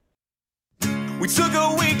We took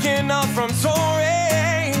a weekend off from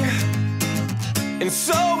touring, and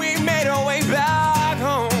so we made our way back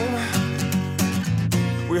home.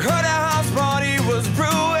 We heard a house party was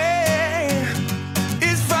brewing.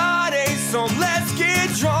 It's Friday, so let's get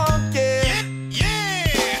drunk,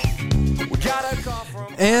 yeah. We got a call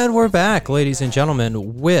from... And we're back, ladies and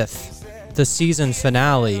gentlemen, with the season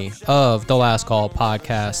finale of the Last Call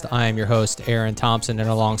podcast. I am your host, Aaron Thompson, and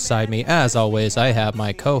alongside me, as always, I have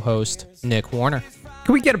my co-host, Nick Warner.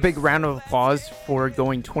 Can we get a big round of applause for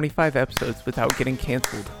going 25 episodes without getting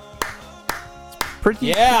canceled?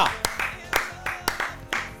 Yeah!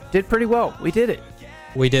 Did pretty well. We did it.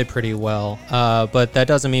 We did pretty well, but that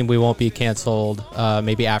doesn't mean we won't be canceled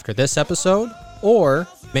maybe after this episode, or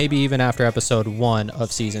maybe even after episode 1 of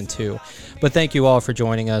season 2. But thank you all for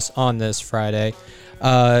joining us on this Friday.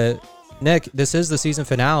 Nick, this is the season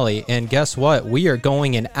finale, and guess what? We are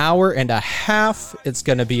going an hour and a half. It's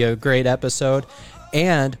going to be a great episode,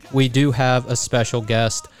 and we do have a special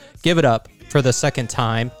guest. Give it up for the second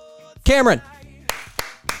time, Cameron.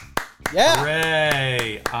 Yeah.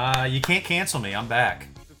 Hooray. You can't cancel me. I'm back.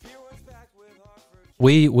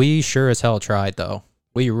 We sure as hell tried, though.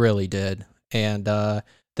 We really did. And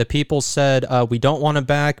the people said, we don't want him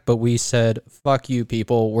back, but we said, fuck you,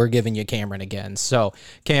 people. We're giving you Cameron again. So,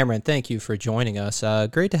 Cameron, thank you for joining us.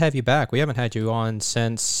 Great to have you back. We haven't had you on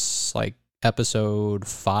since, like, episode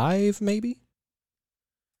 5, maybe?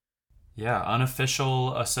 Yeah,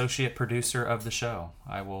 unofficial associate producer of the show.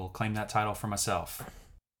 I will claim that title for myself.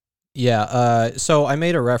 Yeah, so I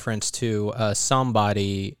made a reference to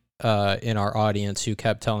somebody in our audience who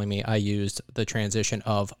kept telling me I used the transition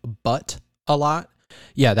of but a lot.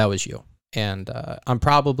 Yeah, that was you. And I'm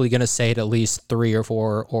probably going to say it at least 3 or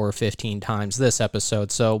 4 or 15 times this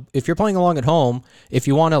episode. So if you're playing along at home, if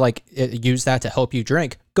you want to like use that to help you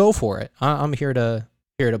drink, go for it. I'm here to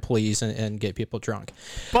please and get people drunk.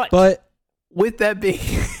 But with that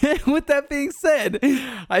being said,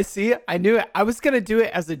 I knew it. I was going to do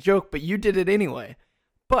it as a joke, but you did it anyway.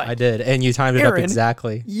 But I did, and you timed it Aaron, up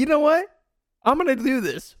exactly. You know what? I'm going to do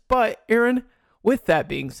this. But Aaron, with that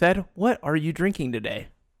being said, what are you drinking today?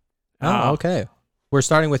 Oh, okay. We're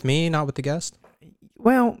starting with me, not with the guest?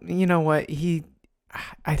 Well, you know what? You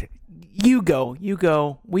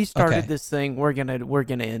go. We started this thing. We're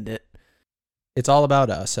gonna end it. It's all about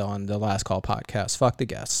us on the Last Call podcast. Fuck the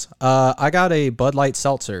guests. I got a Bud Light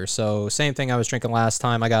seltzer, so same thing I was drinking last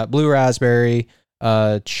time. I got blue raspberry,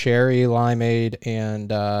 cherry limeade, and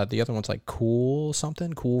the other one's like cool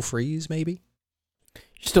freeze maybe.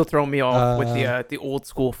 You're still throwing me off with the old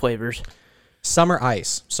school flavors. Summer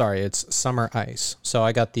ice. Sorry, it's summer ice. So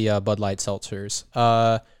I got the Bud Light seltzers.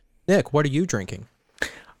 Nick, what are you drinking?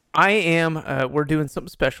 I am. We're doing something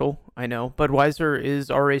special. I know Budweiser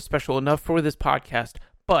is already special enough for this podcast,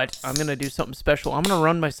 but I'm gonna do something special. I'm gonna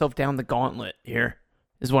run myself down the gauntlet. Here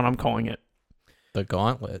is what I'm calling it. The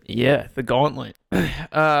gauntlet. Yeah, the gauntlet.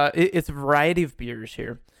 It's a variety of beers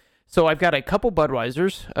here. So I've got a couple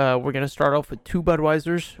Budweisers. We're going to start off with 2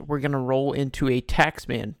 Budweisers. We're going to roll into a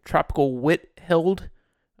Taxman Tropical Withheld.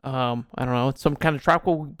 I don't know. It's some kind of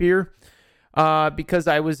tropical beer. Because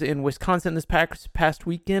I was in Wisconsin this past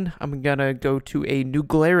weekend, I'm going to go to a New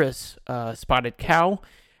Glarus Spotted Cow.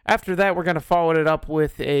 After that, we're going to follow it up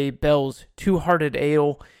with a Bell's Two-Hearted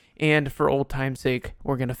Ale. And for old time's sake,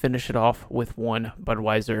 we're going to finish it off with 1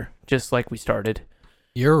 Budweiser, just like we started.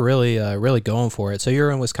 You're really going for it. So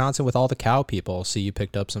you're in Wisconsin with all the cow people, so you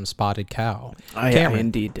picked up some Spotted Cow. I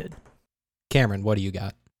indeed did. Cameron, what do you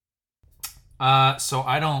got? So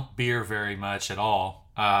I don't beer very much at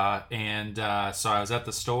all. So I was at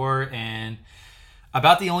the store, and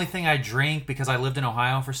about the only thing I drink, because I lived in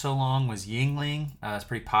Ohio for so long, was Yuengling. It's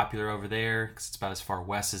pretty popular over there because it's about as far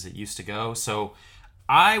west as it used to go. So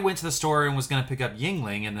I went to the store and was going to pick up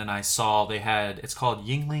Yuengling, and then I saw it's called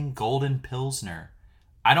Yuengling Golden Pilsner.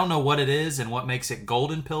 I don't know what it is and what makes it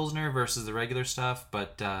Golden Pilsner versus the regular stuff,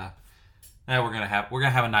 but we're gonna have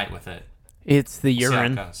a night with it. It's the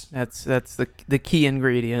urine. That's the key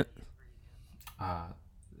ingredient.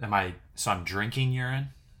 I'm drinking urine?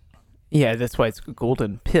 Yeah, that's why it's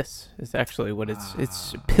golden piss. Is actually what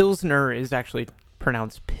it's Pilsner is actually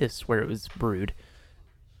pronounced piss where it was brewed.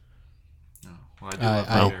 Well, I do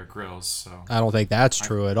love Bear Grylls, so I don't think that's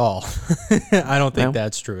true at all. I don't think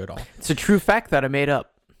that's true at all. It's a true fact that I made up.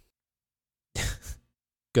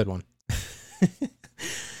 Good one.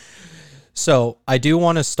 So I do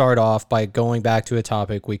want to start off by going back to a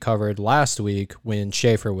topic we covered last week when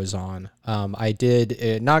Schaefer was on. Not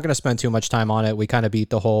going to spend too much time on it. We kind of beat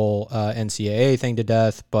the whole NCAA thing to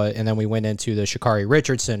death, and then we went into the Sha'Carri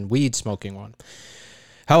Richardson weed smoking one.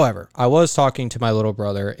 However, I was talking to my little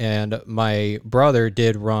brother, and my brother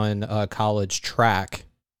did run college track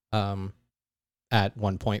at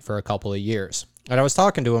one point for a couple of years. And I was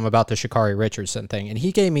talking to him about the Sha'Carri Richardson thing, and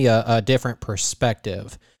he gave me a different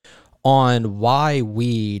perspective on why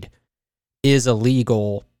weed is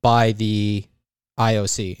illegal by the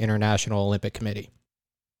IOC, International Olympic Committee.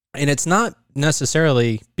 And it's not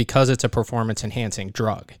necessarily because it's a performance-enhancing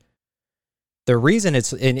drug. The reason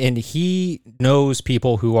it's, and he knows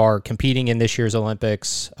people who are competing in this year's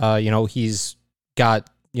Olympics. He's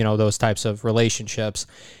got, those types of relationships.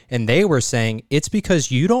 And they were saying it's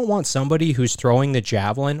because you don't want somebody who's throwing the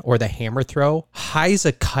javelin or the hammer throw high as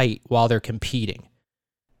a kite while they're competing.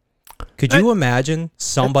 Could you imagine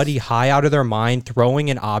somebody high out of their mind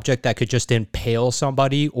throwing an object that could just impale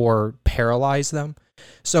somebody or paralyze them?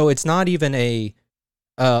 So it's not even a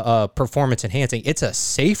performance enhancing, it's a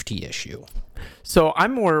safety issue. So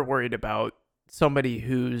I'm more worried about somebody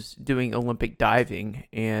who's doing Olympic diving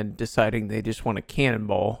and deciding they just want a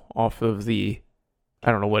cannonball off of the,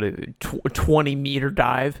 20-meter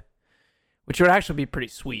dive, which would actually be pretty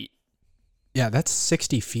sweet. Yeah, that's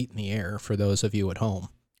 60 feet in the air for those of you at home.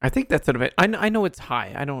 I think that's an event. I know it's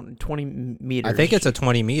high. 20 meters. I think it's a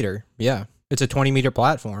 20 meter. Yeah, it's a 20-meter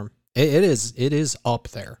platform. It is up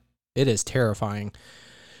there. It is terrifying.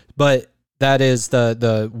 But that is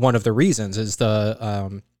the one of the reasons is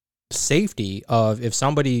the safety of if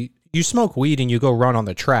you smoke weed and you go run on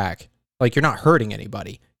the track, like you're not hurting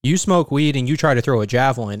anybody. You smoke weed and you try to throw a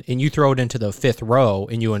javelin and you throw it into the fifth row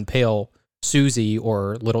and you impale Susie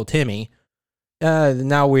or little Timmy.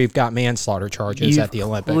 Now we've got manslaughter charges at the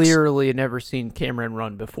Olympics. Clearly never seen Cameron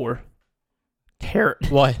run before.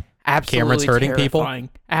 What? Absolutely Cameron's hurting terrifying.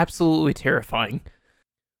 people? Absolutely terrifying.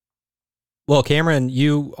 Well, Cameron,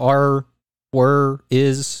 you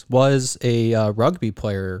was a rugby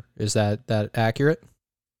player. Is that accurate?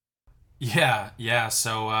 Yeah.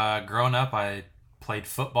 So growing up, I played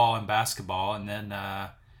football and basketball, and then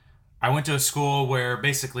I went to a school where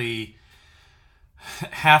basically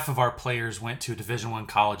half of our players went to Division I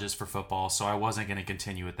colleges for football, so I wasn't going to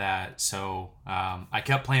continue with that. So I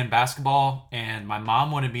kept playing basketball, and my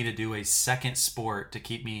mom wanted me to do a second sport to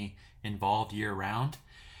keep me involved year-round.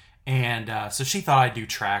 And so she thought I'd do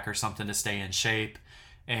track or something to stay in shape.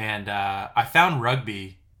 And I found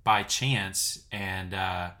rugby by chance, and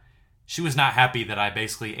she was not happy that I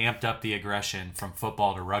basically amped up the aggression from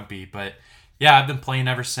football to rugby. But yeah, I've been playing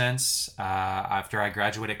ever since. After I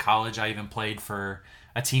graduated college, I even played for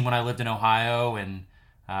a team when I lived in Ohio. And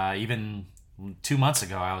even 2 months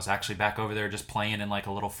ago, I was actually back over there just playing in like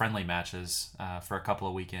a little friendly matches for a couple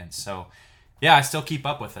of weekends. So yeah, I still keep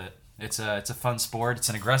up with it. It's a fun sport. It's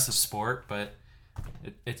an aggressive sport, but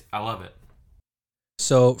I love it.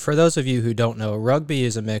 So for those of you who don't know, rugby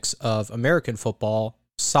is a mix of American football,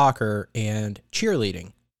 soccer, and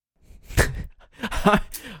cheerleading.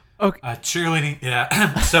 Okay. Cheerleading,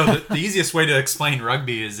 yeah. So the easiest way to explain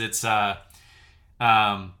rugby is it's the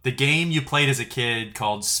game you played as a kid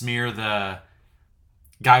called Smear the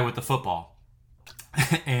Guy with the Football.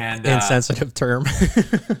 And insensitive term.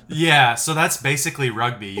 Yeah, so that's basically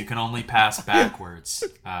rugby. You can only pass backwards.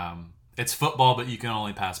 It's football, but you can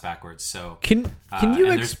only pass backwards. So can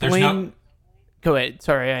you explain? Go ahead.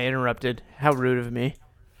 Sorry, I interrupted. How rude of me.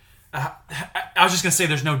 I was just gonna say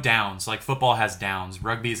there's no downs. Like football has downs.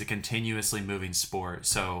 Rugby is a continuously moving sport,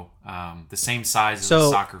 so the same size as a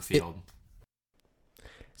soccer field.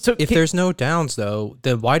 If there's no downs, though,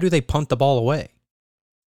 then why do they punt the ball away?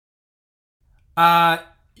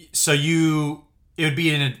 So it would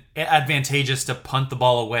be advantageous to punt the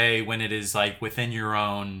ball away when it is like within your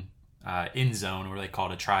own end zone, or they call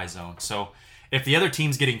it a try zone. So if the other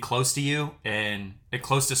team's getting close to you and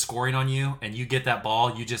close to scoring on you, and you get that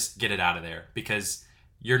ball, you just get it out of there because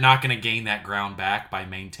you're not going to gain that ground back by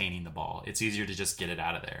maintaining the ball. It's easier to just get it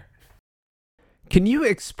out of there. Can you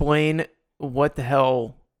explain what the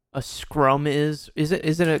hell a scrum is?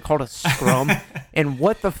 Isn't it called a scrum? And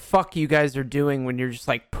what the fuck you guys are doing when you're just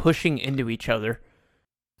like pushing into each other?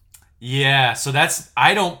 Yeah, so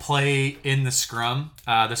I don't play in the scrum.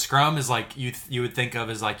 The scrum is like you would think of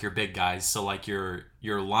as like your big guys. So like your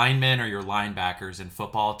linemen or your linebackers in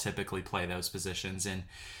football typically play those positions. And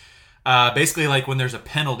basically like when there's a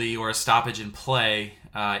penalty or a stoppage in play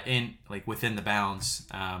in like within the bounds,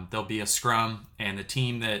 there'll be a scrum, and the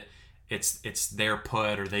team that it's their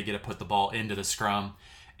put, or they get to put the ball into the scrum.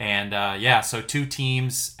 And so two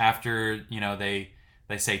teams after they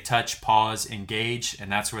say touch, pause, engage,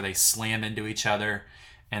 and that's where they slam into each other,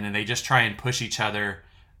 and then they just try and push each other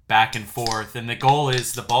back and forth. And the goal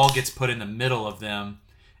is the ball gets put in the middle of them,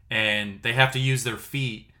 and they have to use their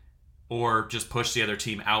feet or just push the other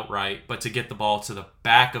team outright, but to get the ball to the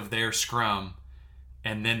back of their scrum,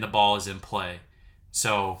 and then the ball is in play.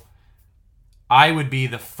 So I would be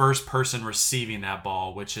the first person receiving that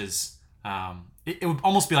ball, which is it would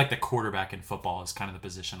almost be like the quarterback in football is kind of the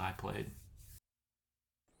position I played.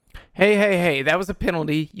 Hey, that was a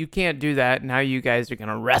penalty. You can't do that. Now you guys are going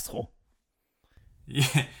to wrestle.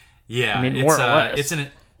 Yeah. I mean, more or less.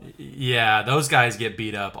 Yeah, those guys get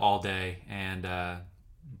beat up all day, and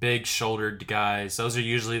big shouldered guys. Those are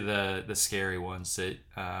usually the scary ones that,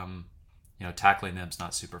 tackling them's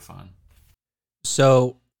not super fun.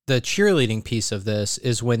 So the cheerleading piece of this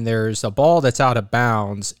is when there's a ball that's out of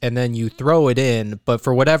bounds and then you throw it in, but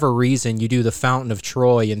for whatever reason, you do the Fountain of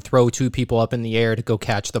Troy and throw two people up in the air to go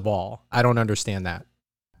catch the ball. I don't understand that.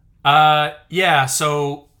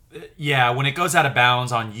 When it goes out of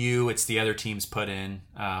bounds on you, it's the other team's put in,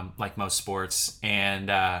 like most sports.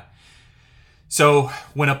 And so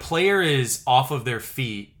when a player is off of their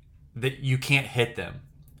feet, that you can't hit them.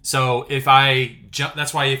 So if I jump,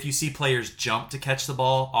 that's why if you see players jump to catch the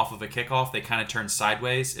ball off of a kickoff, they kind of turn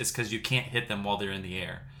sideways. It's because you can't hit them while they're in the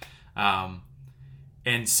air.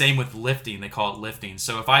 And same with lifting, they call it lifting.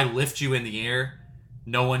 So if I lift you in the air,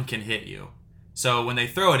 no one can hit you. So when they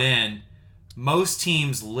throw it in, most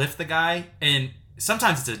teams lift the guy, and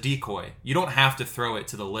sometimes it's a decoy. You don't have to throw it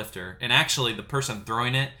to the lifter. And actually, the person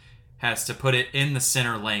throwing it has to put it in the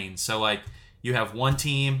center lane. So, like, you have one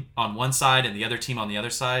team on one side and the other team on the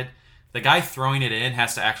other side. The guy throwing it in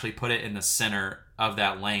has to actually put it in the center of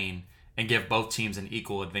that lane and give both teams an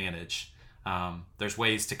equal advantage. There's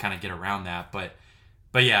ways to kind of get around that. But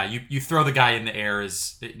yeah, you throw the guy in the air,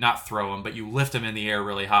 is not throw him, but you lift him in the air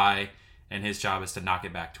really high, and his job is to knock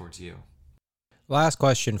it back towards you. Last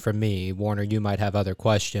question from me. Warner, you might have other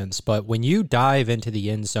questions, but when you dive into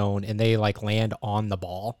the end zone and they land on the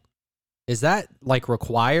ball, is that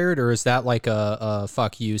required, or is that a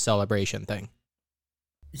fuck you celebration thing?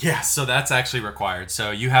 Yeah, so that's actually required.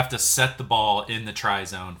 So you have to set the ball in the try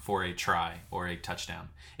zone for a try or a touchdown.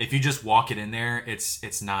 If you just walk it in there,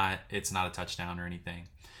 it's not a touchdown or anything.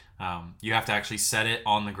 You have to actually set it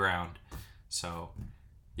on the ground. So,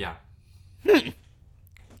 yeah.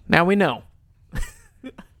 Now we know.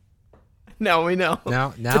 Now we know.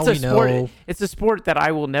 Now we know. It's a sport that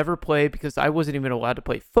I will never play because I wasn't even allowed to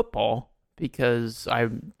play football because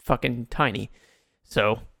I'm fucking tiny.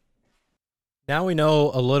 So now we know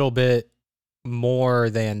a little bit more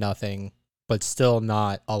than nothing, but still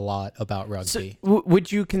not a lot about rugby. So,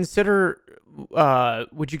 would you consider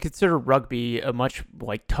rugby a much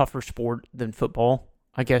tougher sport than football?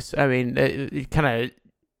 I guess. I mean, it kind of.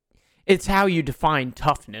 It's how you define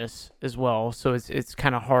toughness as well, so it's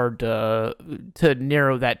kind of hard to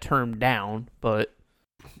narrow that term down. But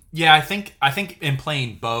yeah, I think in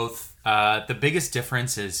playing both, the biggest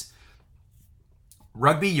difference is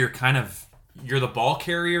rugby. You're the ball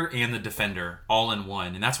carrier and the defender all in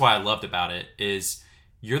one, and that's why I loved about it. Is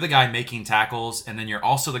you're the guy making tackles, and then you're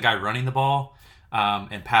also the guy running the ball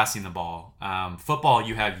and passing the ball. Football,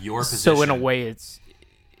 you have your position. So in a way,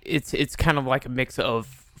 it's kind of like a mix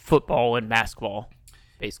of football and basketball,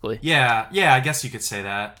 basically. Yeah, I guess you could say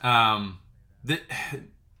that. I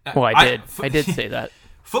did say that.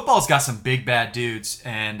 Football's got some big bad dudes,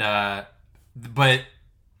 and but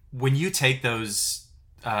when you take those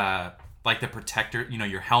the protector,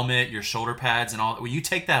 your helmet, your shoulder pads, and all, when you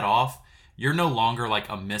take that off, you're no longer like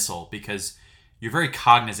a missile because you're very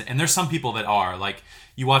cognizant. And there's some people that are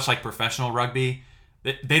you watch professional rugby,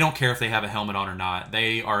 they don't care if they have a helmet on or not.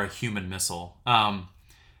 They are a human missile.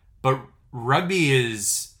 But rugby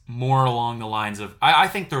is more along the lines of, I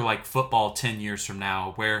think they're like football 10 years from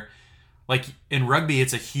now, where in rugby,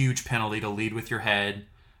 it's a huge penalty to lead with your head.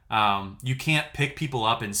 You can't pick people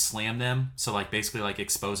up and slam them. So basically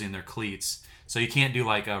exposing their cleats. So you can't do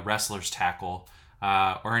a wrestler's tackle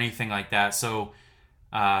or anything like that. So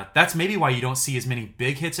that's maybe why you don't see as many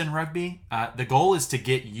big hits in rugby. The goal is to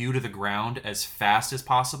get you to the ground as fast as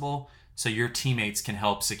possible so your teammates can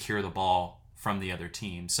help secure the ball from the other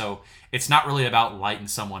team. So it's not really about lighting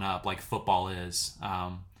someone up like football is.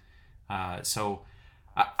 So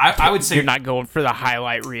I would say you're not going for the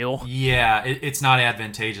highlight reel. Yeah, it's not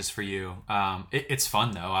advantageous for you. It's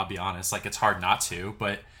fun though, I'll be honest. It's hard not to,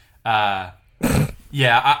 but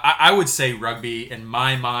yeah, I would say rugby in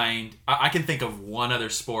my mind. I can think of one other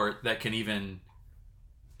sport that can even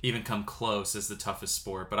come close as the toughest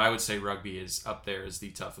sport, but I would say rugby is up there as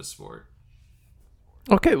the toughest sport.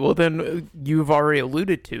 Okay, well then you've already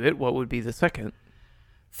alluded to it. What would be the second?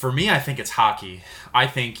 For me, I think it's hockey. I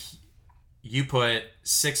think you put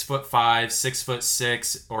 6'5",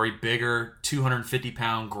 6'6", or a bigger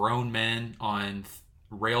 250-pound grown men on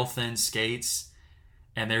rail thin skates,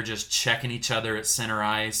 and they're just checking each other at center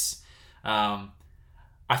ice.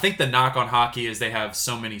 I think the knock on hockey is they have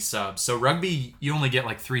so many subs. So rugby, you only get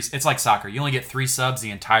like 3. It's like soccer. You only get 3 subs the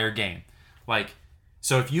entire game. Like,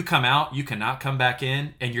 so if you come out, you cannot come back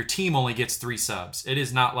in, and your team only gets 3 subs. It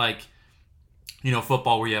is not like,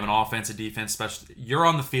 football where you have an offense, a defense, special. You're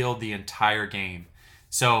on the field the entire game.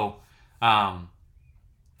 So,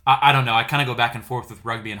 I don't know. I kind of go back and forth with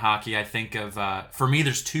rugby and hockey. I think of, for me,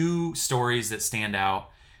 there's 2 stories that stand out.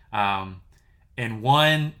 And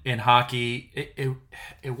one in hockey,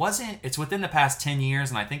 it's within the past 10 years,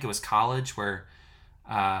 and I think it was college where,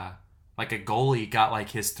 like a goalie got like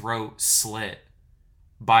his throat slit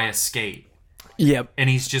by a skate. Yep. And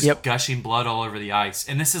he's just gushing blood all over the ice.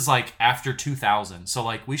 And this is like after 2000. So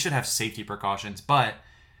like we should have safety precautions, but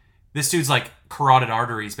this dude's like carotid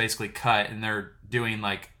arteries basically cut, and they're doing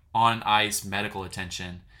like on ice medical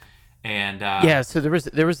attention. And so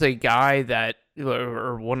there was a guy that,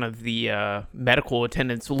 or one of the medical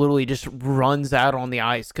attendants, literally just runs out on the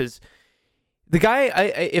ice because the guy,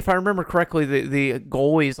 if I remember correctly, the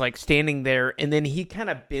goalie is like standing there, and then he kind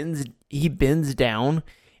of bends down,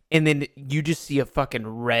 and then you just see a fucking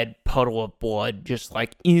red puddle of blood just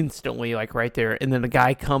like instantly, like right there, and then the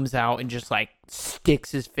guy comes out and just like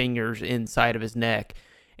sticks his fingers inside of his neck.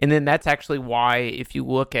 And then that's actually why, if you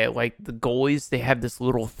look at like the goalies, they have this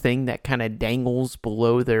little thing that kind of dangles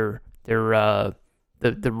below the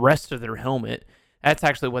rest of their helmet. That's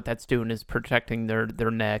actually what that's doing, is protecting their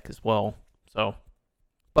neck as well. So,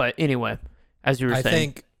 but anyway, as you were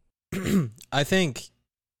saying, I think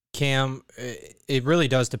Cam, it really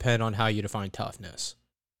does depend on how you define toughness.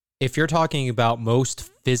 If you're talking about most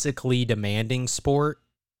physically demanding sport,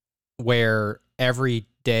 where every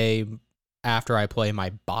day after I play my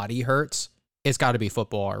body hurts, it's got to be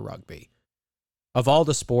football or rugby. Of all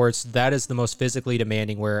the sports, that is the most physically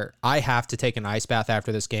demanding, where I have to take an ice bath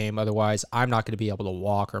after this game. Otherwise, I'm not going to be able to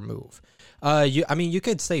walk or move. You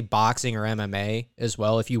could say boxing or MMA as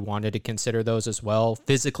well, if you wanted to consider those as well.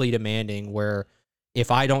 Physically demanding, where if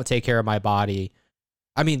I don't take care of my body,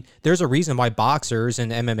 there's a reason why boxers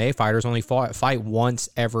and MMA fighters only fight once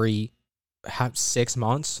every 6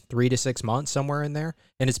 months, 3 to 6 months, somewhere in there.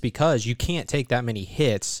 And it's because you can't take that many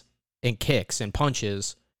hits and kicks and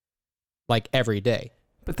punches like every day.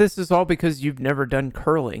 But this is all because you've never done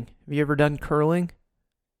curling. Have you ever done curling?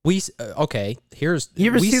 Okay, here's... You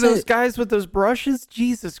ever see those guys with those brushes?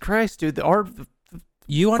 Jesus Christ, dude. The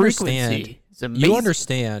you understand. frequency is amazing. You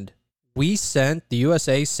understand. The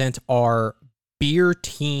USA sent our beer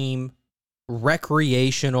team,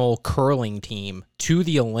 recreational curling team to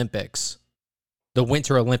the Olympics, the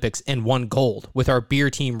Winter Olympics, and won gold with our beer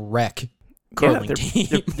team rec curling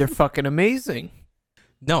team. They're fucking amazing.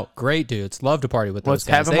 No, great dudes. Love to party with those Let's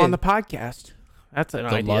guys. have them on the podcast. That's an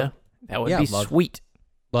idea. That would be sweet.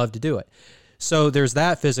 Love to do it. So there's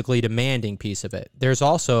that physically demanding piece of it. There's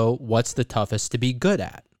also, what's the toughest to be good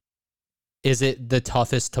at? Is it the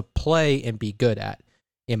toughest to play and be good at?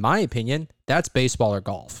 In my opinion, that's baseball or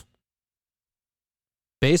golf.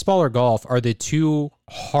 Baseball or golf are the 2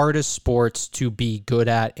 hardest sports to be good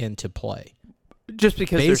at and to play. Just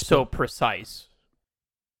because they're so precise.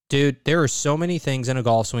 Dude, there are so many things in a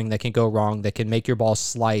golf swing that can go wrong that can make your ball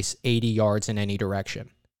slice 80 yards in any direction.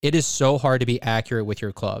 It is so hard to be accurate with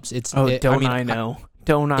your clubs. I know.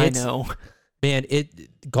 Man,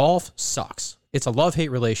 golf sucks. It's a love-hate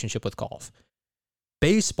relationship with golf.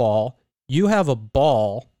 Baseball, you have a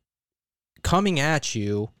ball coming at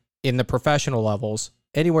you in the professional levels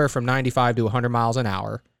anywhere from 95 to 100 miles an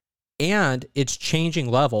hour, and it's changing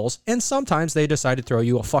levels, and sometimes they decide to throw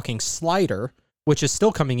you a fucking slider, which is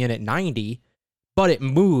still coming in at 90, but it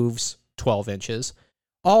moves 12 inches,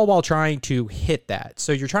 all while trying to hit that.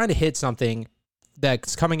 So you're trying to hit something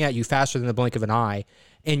that's coming at you faster than the blink of an eye,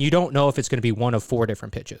 and you don't know if it's going to be one of 4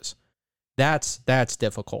 different pitches. That's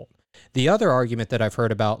difficult. The other argument that I've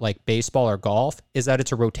heard about like baseball or golf is that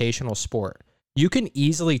it's a rotational sport. You can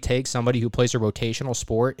easily take somebody who plays a rotational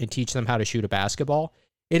sport and teach them how to shoot a basketball.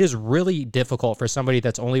 It is really difficult for somebody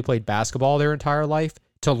that's only played basketball their entire life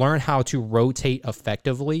to learn how to rotate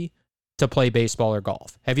effectively to play baseball or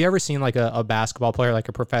golf. Have you ever seen like a basketball player, like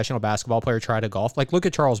a professional basketball player, try to golf? Like, look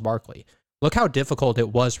at Charles Barkley. Look how difficult it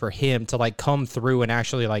was for him to like come through and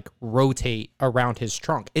actually like rotate around his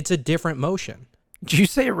trunk. It's a different motion. Did you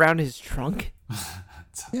say around his trunk?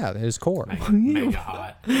 Yeah, his core. Mega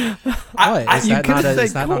hot. Is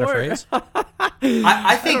that not a phrase?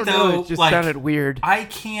 I think though, it just like, sounded weird. I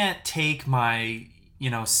can't take my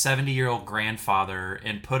 70-year-old grandfather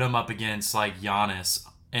and put him up against like Giannis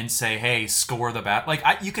and say, hey, score the bat. Like,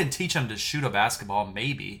 you can teach him to shoot a basketball,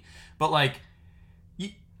 maybe, but like,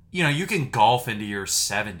 you can golf into your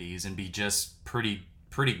 70s and be just pretty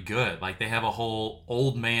good. Like, they have a whole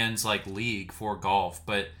old man's like league for golf,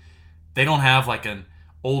 but they don't have like an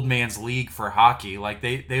old man's league for hockey. Like,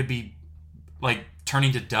 they'd be like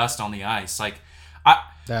turning to dust on the ice. Like,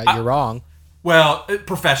 you're wrong. Well,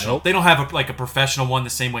 professional. Nope. They don't have a professional one the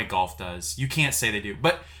same way golf does. You can't say they do.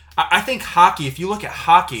 But I think hockey, if you look at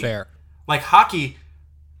hockey, Fair. like hockey,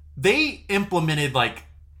 they implemented like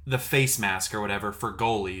the face mask or whatever for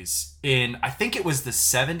goalies in, I think it was the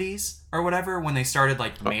 70s or whatever, when they started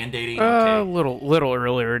like mandating. A little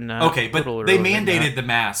earlier than that. Okay, but they mandated the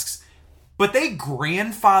masks. But they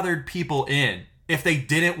grandfathered people in if they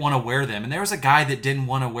didn't want to wear them. And there was a guy that didn't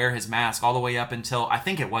want to wear his mask all the way up until, I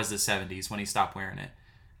think it was the 70s when he stopped wearing it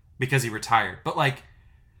because he retired. But like,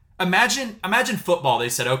 imagine football. They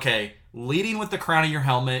said, okay, leading with the crown of your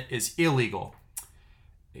helmet is illegal,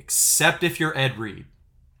 except if you're Ed Reed,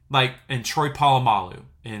 like, and Troy Polamalu.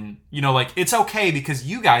 And, like, it's okay because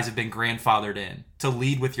you guys have been grandfathered in to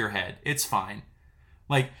lead with your head. It's fine.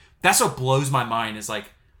 Like, that's what blows my mind is,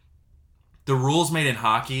 like, the rules made in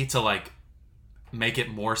hockey to, like, make it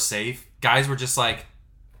more safe. Guys were just like,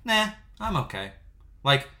 nah, I'm okay.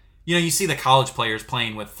 Like, you see the college players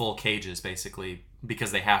playing with full cages, basically,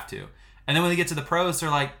 because they have to. And then when they get to the pros, they're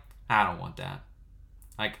like, I don't want that.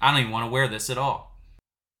 Like, I don't even want to wear this at all.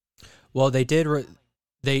 Well, they did.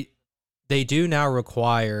 They do now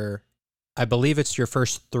require, I believe it's your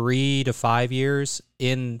first 3 to 5 years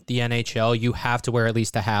in the NHL, you have to wear at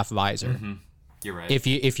least a half visor. Mm-hmm. You're right.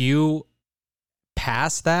 If you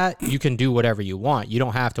pass that, you can do whatever you want. You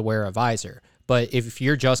don't have to wear a visor. But if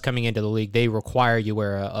you're just coming into the league, they require you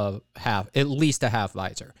wear at least a half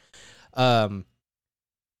visor.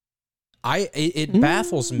 It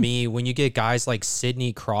baffles me when you get guys like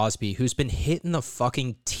Sidney Crosby, who's been hitting the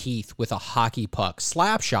fucking teeth with a hockey puck,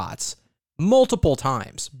 slap shots multiple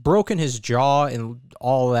times, broken his jaw and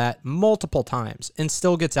all that multiple times, and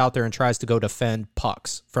still gets out there and tries to go defend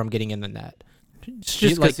pucks from getting in the net. It's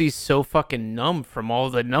just because he's so fucking numb from all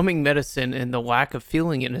the numbing medicine and the lack of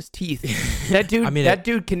feeling in his teeth. That dude, that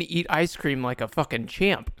dude can eat ice cream like a fucking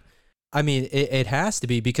champ. I mean, it has to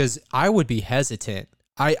be, because I would be hesitant.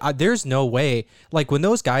 There's no way, like, when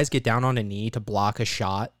those guys get down on a knee to block a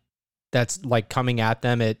shot that's like coming at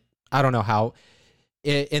them, I don't know how.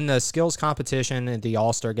 In the skills competition in the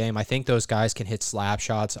All-Star game, I think those guys can hit slap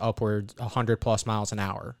shots upwards 100 plus miles an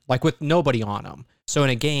hour, like with nobody on them. So in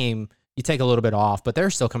a game, you take a little bit off, but they're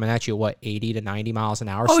still coming at you, 80 to 90 miles an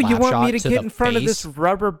hour? Oh, slap you want shot me to get in front of this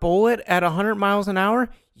rubber bullet at 100 miles an hour?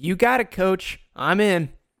 You got it, coach. I'm in.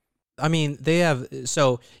 I mean, they have,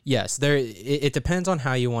 so yes, it depends on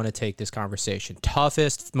how you want to take this conversation.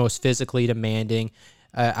 Toughest, most physically demanding.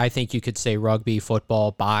 I think you could say rugby,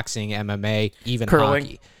 football, boxing, MMA, even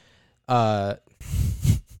curling. Hockey.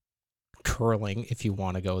 Curling, if you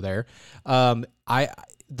want to go there.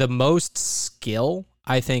 The most skill,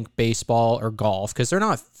 I think, baseball or golf, because they're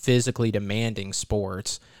not physically demanding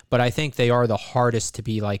sports, but I think they are the hardest to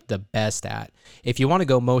be like the best at. If you want to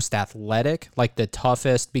go most athletic, like the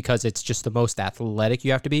toughest, because it's just the most athletic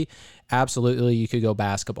you have to be, absolutely you could go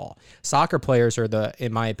basketball. Soccer players are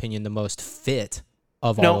in my opinion, the most fit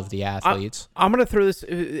of all of the athletes. I'm going to throw this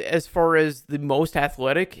as far as the most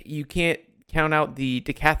athletic. You can't count out the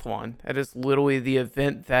decathlon. That is literally the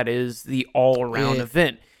event that is the all-around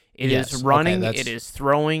event. It is running, it is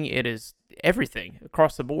throwing, it is everything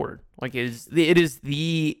across the board. Like, it is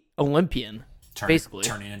the Olympian, basically.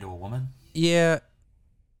 Turning into a woman? Yeah.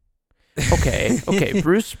 Okay.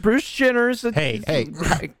 Bruce Jenner's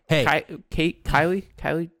Kylie?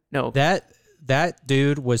 No. That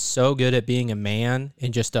dude was so good at being a man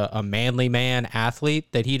and just a manly man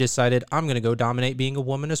athlete that he decided, I'm going to go dominate being a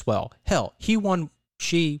woman as well. Hell, she won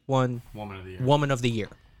Woman of the Year.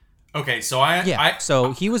 Okay, so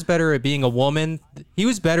so he was better at being a woman. He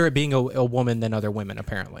was better at being a woman than other women,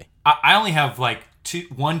 apparently. I only have like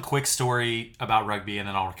one quick story about rugby, and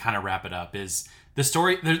then I'll kind of wrap it up. Is the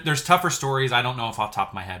story? There's tougher stories. I don't know if off the top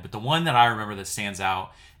of my head, but the one that I remember that stands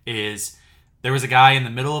out is there was a guy in the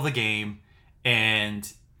middle of a game,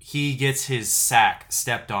 and he gets his sack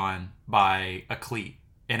stepped on by a cleat,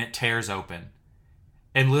 and it tears open,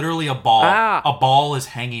 and literally a ball is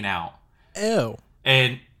hanging out. Ew.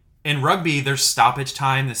 And in rugby, there's stoppage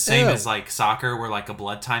time, the same as like soccer, where like a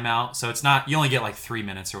blood timeout. So it's not, you only get like 3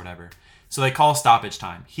 minutes or whatever. So they call stoppage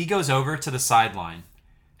time. He goes over to the sideline,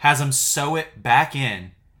 has him sew it back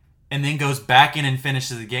in, and then goes back in and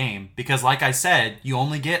finishes the game. Because like I said, you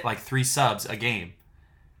only get like 3 subs a game.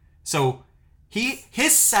 So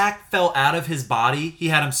his sack fell out of his body. He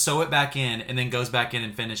had him sew it back in and then goes back in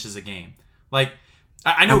and finishes a game. Like,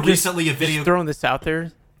 I know recently a video... Just throwing this out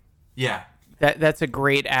there. Yeah. That's a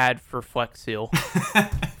great ad for Flex Seal.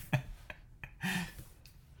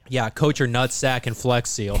 Yeah, coat your nutsack and Flex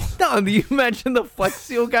Seal. No, do you imagine the Flex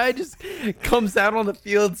Seal guy just comes out on the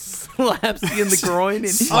field, slaps you in the groin,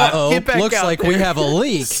 and Uh-oh, get back looks out like there. we have a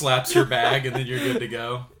leak. Slaps your bag, and then you're good to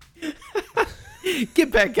go.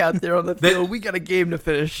 Get back out there on the field. We got a game to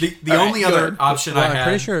finish. The only other option Well, I I'm had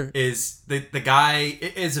pretty sure- is the guy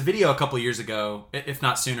is a video a couple years ago, if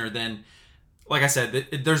not sooner. Then, like I said,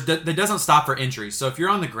 that doesn't stop for injuries. So if you're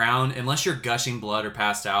on the ground, unless you're gushing blood or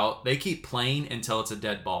passed out, they keep playing until it's a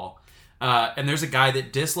dead ball. And there's a guy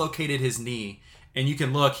that dislocated his knee, and you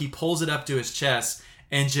can look. He pulls it up to his chest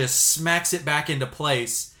and just smacks it back into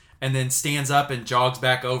place, and then stands up and jogs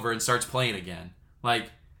back over and starts playing again. Like.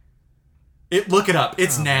 Look it up.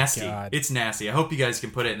 It's nasty. God. It's nasty. I hope you guys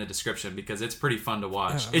can put it in the description because it's pretty fun to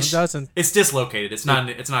watch. It doesn't. It's dislocated. It's not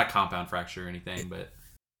a compound fracture or anything, but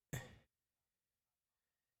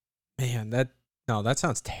Man, that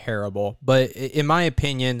sounds terrible. But in my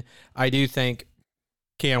opinion, I do think,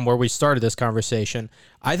 Cam, where we started this conversation,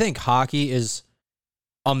 I think hockey is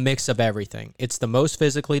a mix of everything. It's the most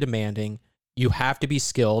physically demanding. You have to be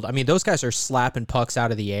skilled. I mean, those guys are slapping pucks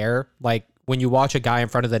out of the air. Like when you watch a guy in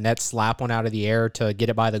front of the net slap one out of the air to get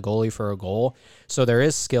it by the goalie for a goal. So there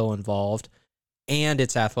is skill involved, and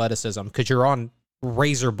it's athleticism because you're on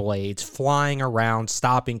razor blades, flying around,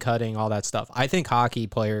 stopping, cutting, all that stuff. I think hockey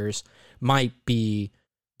players might be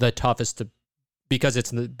the toughest because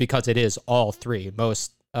it is all three,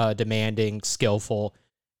 most demanding, skillful,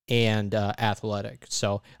 and athletic.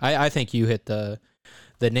 So I think you hit the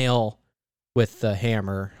nail with the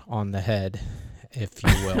hammer on the head, if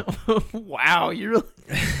you will. Wow, you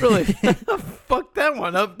really fucked that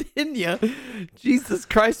one up, didn't you? Jesus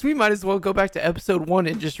Christ, we might as well go back to episode 1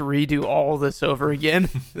 and just redo all this over again.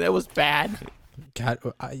 That was bad. God,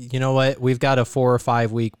 you know what? We've got a 4 or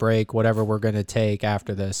 5 week break, whatever we're going to take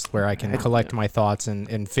after this, where I can collect my thoughts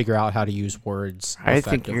and figure out how to use words. I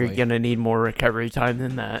think you're going to need more recovery time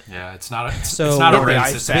than that. yeah, it's not a really race.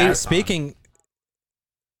 ice It's a bath. marathon.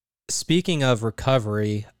 Speaking of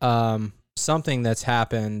recovery, something that's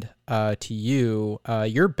happened to you,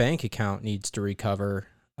 your bank account needs to recover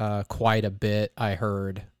quite a bit, I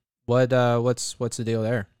heard. What's the deal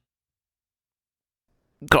there?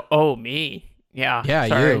 Oh, me. Yeah. Yeah,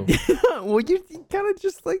 sorry. you. Well, you kind of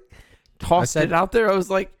just like tossed it out there. I was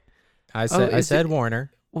like, I is said it-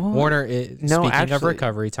 Warner. well, Warner, no, speaking of actually-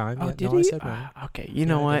 recovery time. oh, yeah, did no, I he? said Warner. Okay, you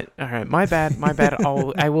know I what? All right, my bad.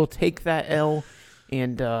 I will take that L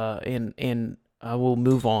and I will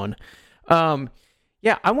move on.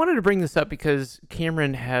 Yeah, I wanted to bring this up because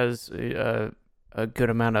Cameron has a good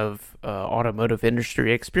amount of automotive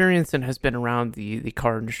industry experience and has been around the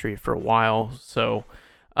car industry for a while. So,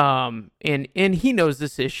 and he knows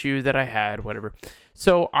this issue that I had, whatever.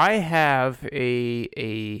 So I have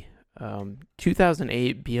a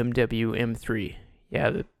 2008 BMW M3. Yeah,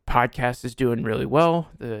 the podcast is doing really well.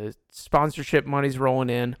 The sponsorship money's rolling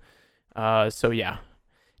in. So yeah.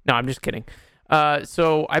 No, I'm just kidding.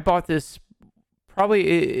 So I bought this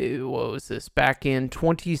probably, what was this, back in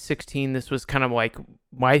 2016. This was kind of like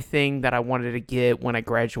my thing that I wanted to get when I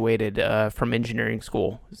graduated from engineering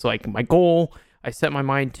school. It's like my goal. I set my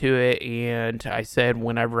mind to it, and I said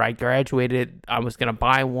whenever I graduated, I was going to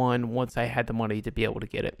buy one once I had the money to be able to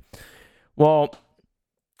get it. Well,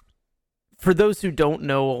 for those who don't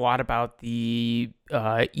know a lot about the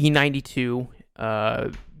E92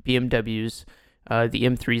 BMWs, the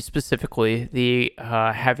M3 specifically, they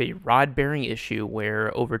have a rod bearing issue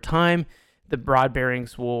where over time the rod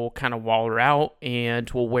bearings will kind of waller out and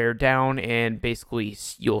will wear down, and basically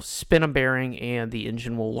you'll spin a bearing and the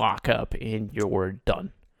engine will lock up and you're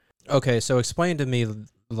done. Okay, so explain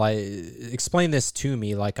this to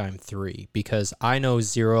me like I'm 3, because I know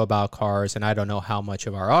zero about cars and I don't know how much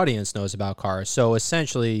of our audience knows about cars. So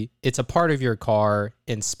essentially, it's a part of your car,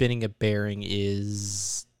 and spinning a bearing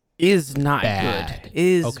is not bad. good.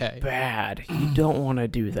 Is Okay. bad. You don't want to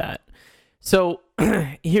do that. So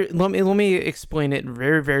here, let me explain it in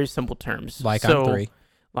very, very simple terms. Like so, I'm 3.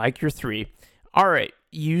 Like you're 3. All right,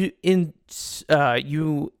 you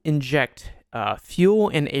inject fuel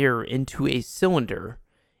and air into a cylinder,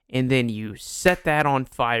 and then you set that on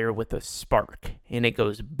fire with a spark, and it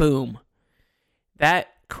goes boom. That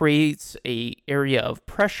creates a area of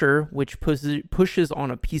pressure which pushes on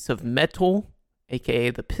a piece of metal, aka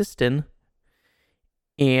the piston,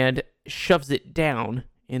 and shoves it down,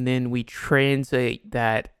 and then we translate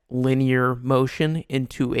that linear motion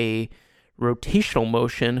into a rotational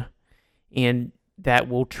motion, and that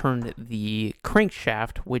will turn the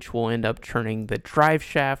crankshaft, which will end up turning the drive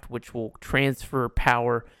shaft, which will transfer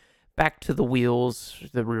power back to the wheels,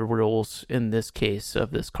 the rear wheels in this case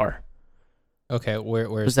of this car. Okay,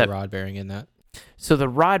 where's the rod bearing in that? So the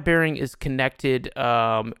rod bearing is connected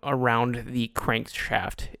around the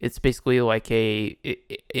crankshaft. It's basically like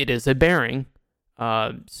it is a bearing.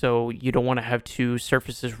 So you don't want to have two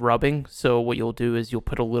surfaces rubbing. So what you'll do is you'll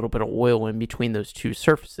put a little bit of oil in between those two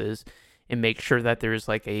surfaces and make sure that there's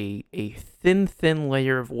like a thin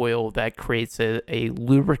layer of oil that creates a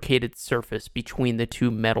lubricated surface between the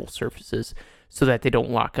two metal surfaces so that they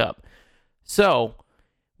don't lock up. So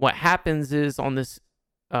what happens is on this,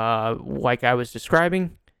 like I was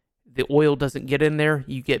describing, the oil doesn't get in there.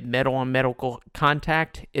 You get metal on metal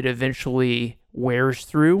contact. It eventually wears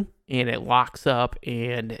through and it locks up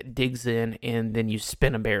and digs in, and then you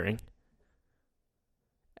spin a bearing.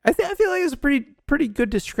 I feel like it's a pretty good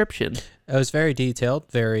description. It was very detailed,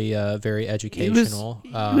 very educational.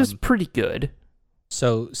 It was pretty good.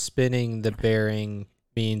 So spinning the bearing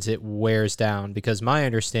means it wears down, because my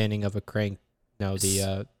understanding of a crank, it's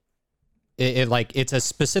a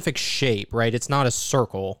specific shape, right? It's not a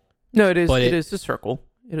circle. No, it is. It is a circle.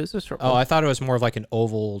 It is a circle. Oh, I thought it was more of like an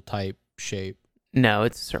oval type shape. No,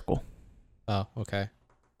 it's a circle. Oh, okay.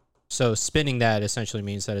 So spinning that essentially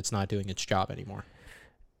means that it's not doing its job anymore.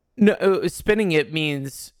 No, spinning it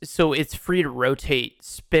means so it's free to rotate.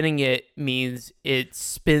 Spinning it means it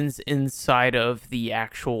spins inside of the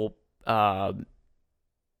actual. It's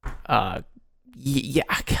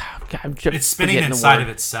spinning inside of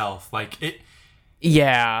itself, like it.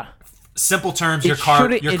 Yeah. Simple terms, your car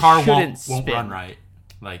won't run right.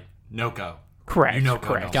 Like no go. Correct.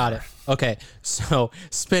 Correct. Got it. Okay. So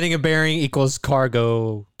spinning a bearing equals car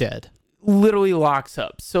go dead. Literally locks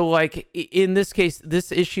up. So like in this case,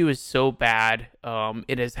 this issue is so bad.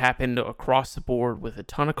 It has happened across the board with a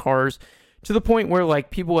ton of cars, to the point where like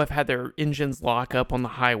people have had their engines lock up on the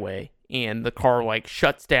highway and the car like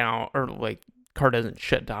shuts down, or like car doesn't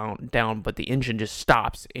shut down, but the engine just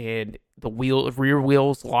stops and the rear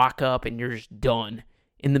wheels lock up and you're just done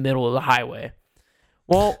in the middle of the highway.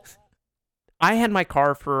 Well, I had my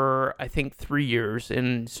car for, I think, 3 years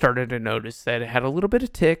and started to notice that it had a little bit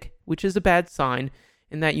of tick, which is a bad sign,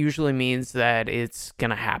 and that usually means that it's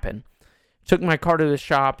going to happen. Took my car to the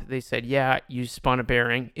shop. They said, yeah, you spun a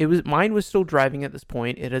bearing. Mine was still driving at this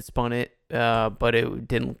point. It had spun it, but it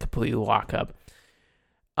didn't completely lock up.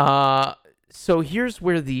 So here's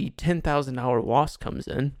where the $10,000 loss comes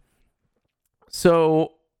in.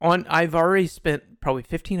 So I've already spent probably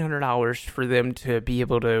 $1,500 for them to be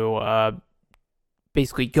able to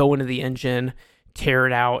basically go into the engine, tear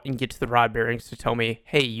it out, and get to the rod bearings to tell me,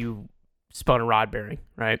 hey, you spun a rod bearing,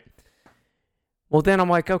 right? Well, then I'm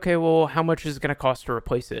like, okay, well, how much is it going to cost to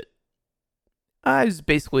replace it? It was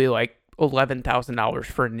basically like $11,000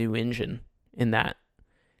 for a new engine in that.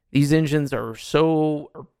 These engines are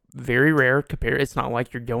very rare compared. It's not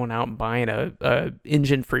like you're going out and buying a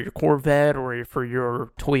engine for your Corvette or for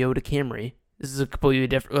your Toyota Camry. This is a completely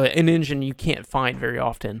different, an engine you can't find very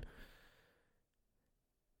often.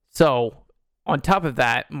 So, on top of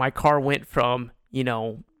that, my car went from,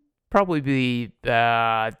 probably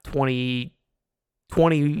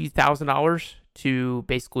 $20,000 to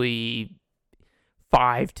basically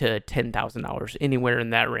 $5,000 to $10,000, anywhere in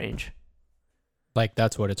that range. Like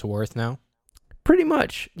that's what it's worth now? Pretty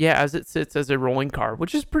much, yeah, as it sits as a rolling car,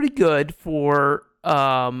 which is pretty good for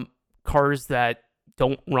cars that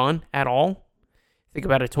don't run at all. Think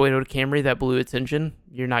about a Toyota Camry that blew its engine.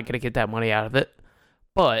 You're not going to get that money out of it.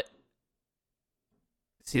 But,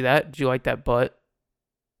 see that? Did you like that but?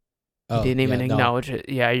 You didn't even acknowledge it.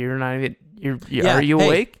 Yeah, you're not even... Are you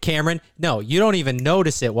awake? Cameron, no, you don't even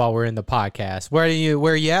notice it while we're in the podcast. Where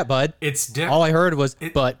are you at, bud? It's different. All I heard was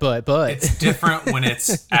but. It's different when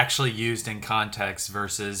it's actually used in context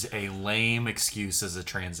versus a lame excuse as a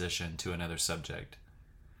transition to another subject.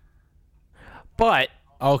 But...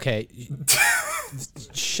 Okay.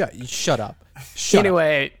 Shut up.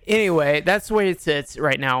 Anyway, that's the way it sits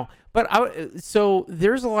right now. But so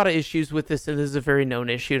there's a lot of issues with this, and this is a very known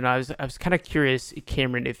issue. And I was kind of curious,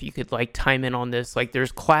 Cameron, if you could like chime in on this. Like,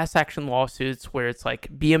 there's class action lawsuits where it's like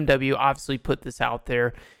BMW obviously put this out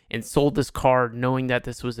there and sold this car knowing that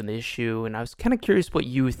this was an issue. And I was kind of curious what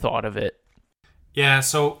you thought of it. Yeah.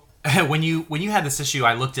 So when you had this issue,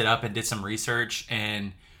 I looked it up and did some research,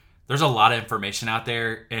 and there's a lot of information out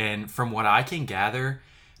there. And from what I can gather,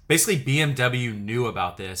 basically BMW knew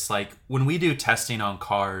about this. Like when we do testing on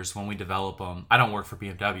cars, when we develop them, I don't work for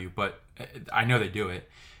BMW, but I know they do it.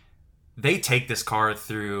 They take this car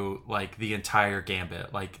through like the entire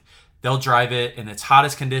gambit. Like they'll drive it in its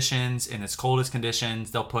hottest conditions, in its coldest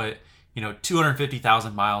conditions. They'll put,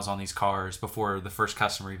 250,000 miles on these cars before the first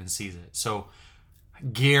customer even sees it. So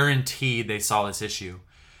guaranteed they saw this issue.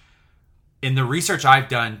 In the research I've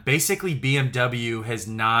done, basically BMW has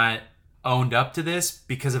not owned up to this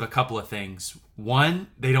because of a couple of things. One,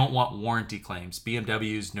 they don't want warranty claims.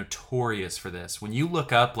 BMW's notorious for this. When you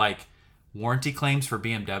look up like warranty claims for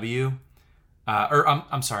BMW,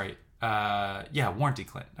 warranty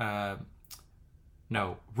claim.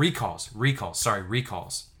 No, recalls.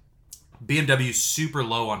 Recalls. BMW's super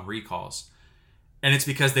low on recalls, and it's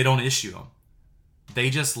because they don't issue them. They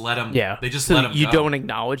just let them. Yeah. They just let them. You go. don't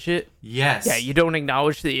acknowledge it. Yes. Yeah, you don't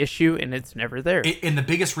acknowledge the issue, and it's never there. And the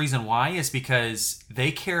biggest reason why is because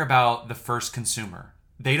they care about the first consumer.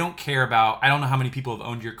 They don't care about. I don't know how many people have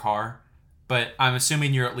owned your car, but I'm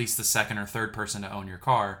assuming you're at least the second or third person to own your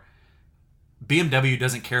car. BMW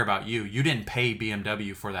doesn't care about you. You didn't pay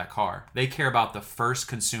BMW for that car. They care about the first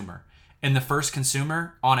consumer. And the first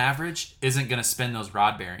consumer, on average, isn't going to spin those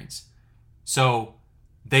rod bearings. So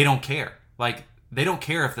they don't care. Like, they don't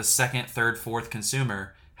care if the second, third, fourth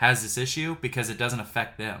consumer has this issue because it doesn't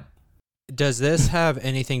affect them. Does this have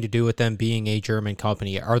anything to do with them being a German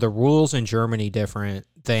company? Are the rules in Germany different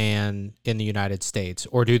than in the United States?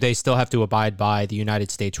 Or do they still have to abide by the United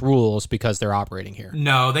States rules because they're operating here?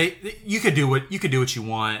 No, you could do what you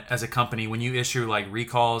want as a company when you issue like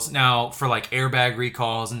recalls. Now, for like airbag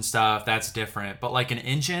recalls and stuff, that's different. But like an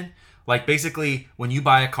engine, like basically when you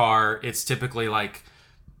buy a car, it's typically like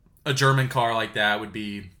a German car like that would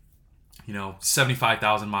be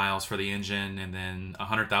 75,000 miles for the engine and then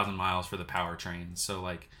 100,000 miles for the powertrain. So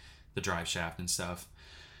like the drive shaft and stuff.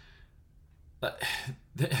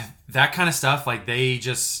 That kind of stuff, like they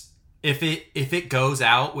just, if it goes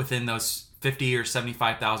out within those 50 or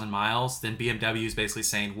 75,000 miles, then BMW is basically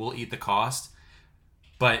saying we'll eat the cost.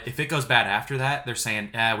 But if it goes bad after that, they're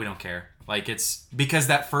saying, we don't care. Like it's because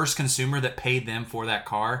that first consumer that paid them for that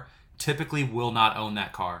car typically will not own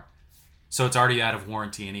that car. So it's already out of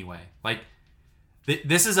warranty anyway. Like,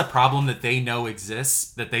 this is a problem that they know exists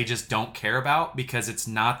that they just don't care about because it's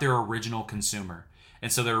not their original consumer. And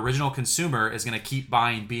so their original consumer is going to keep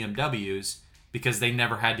buying BMWs because they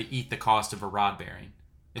never had to eat the cost of a rod bearing,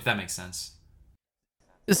 if that makes sense.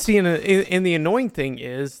 See, and the annoying thing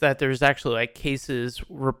is that there's actually like cases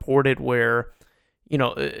reported where,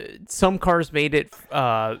 some cars made it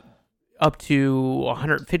up to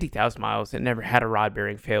 150,000 miles and never had a rod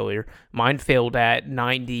bearing failure. Mine failed at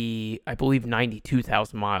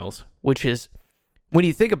 92,000 miles, which is, when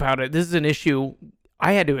you think about it, this is an issue.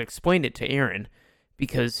 I had to explain it to Aaron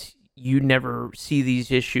because you never see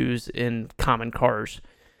these issues in common cars.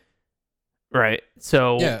 Right.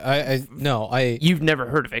 So yeah, you've never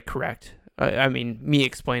heard of it, correct? I mean, me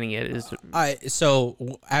explaining it is.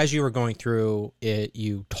 So as you were going through it,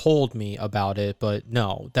 you told me about it, but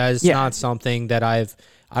no, that is not something that I've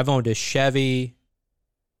owned a Chevy.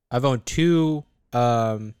 I've owned two.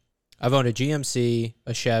 I've owned a GMC,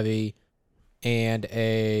 a Chevy, and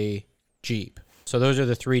a Jeep. So those are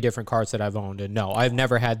the three different cars that I've owned, and no, I've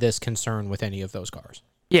never had this concern with any of those cars.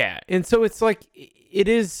 Yeah, and so it's like it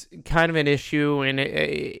is kind of an issue, and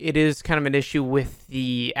it is kind of an issue with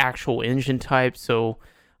the actual engine type. So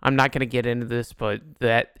I'm not going to get into this, but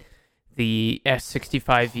that the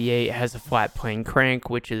S65 V8 has a flat plane crank,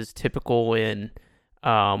 which is typical in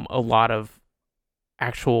a lot of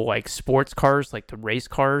actual like sports cars, like the race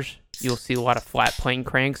cars. You'll see a lot of flat plane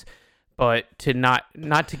cranks. But to not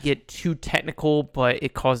to get too technical, but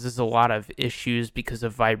it causes a lot of issues because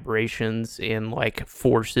of vibrations and like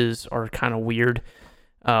forces are kind of weird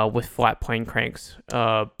with flat plane cranks.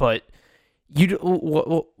 But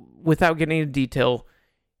without getting into detail,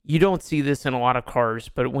 you don't see this in a lot of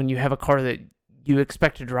cars. But when you have a car that you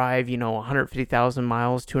expect to drive, 150,000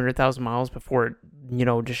 miles, 200,000 miles before it,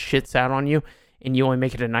 just shits out on you, and you only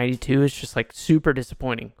make it a 92, it's just like super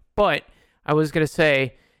disappointing. But I was gonna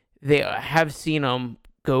say, they have seen them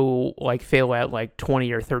go like fail at like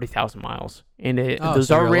 20 or 30,000 miles, and those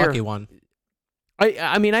so are you're rare. a lucky one.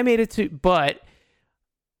 I mean, I made it to, but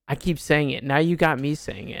I keep saying it. Now you got me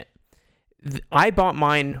saying it. I bought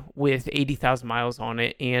mine with 80,000 miles on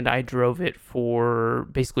it, and I drove it for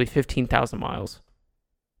basically 15,000 miles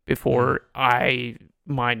before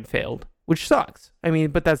mine failed, which sucks. I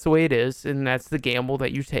mean, but that's the way it is, and that's the gamble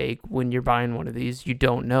that you take when you're buying one of these. You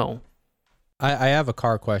don't know. I have a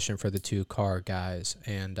car question for the two car guys,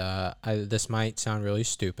 and this might sound really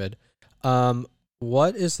stupid.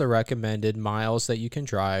 What is the recommended miles that you can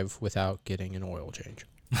drive without getting an oil change?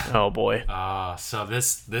 Oh boy. So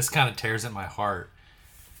this kind of tears at my heart.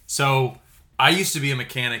 So I used to be a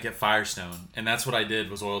mechanic at Firestone, and that's what I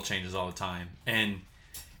did was oil changes all the time. And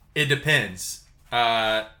it depends.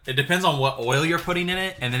 It depends on what oil you're putting in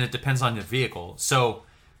it, and then it depends on the vehicle. So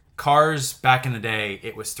cars back in the day,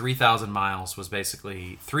 it was 3,000 miles was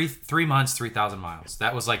basically 3 months, 3,000 miles.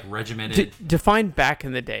 That was like regimented. Define back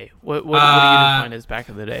in the day. What do you define as back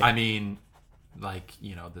in the day? I mean, like,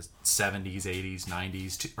 the 70s, 80s,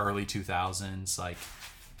 90s, early 2000s. Like,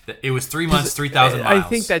 it was 3 months, 3,000 miles. I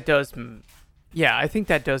think that does. Yeah, I think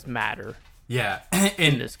that does matter. Yeah,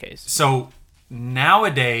 in this case. So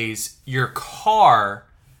nowadays, your car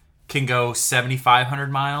can go 7,500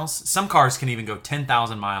 miles. Some cars can even go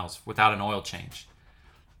 10,000 miles without an oil change.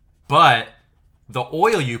 But the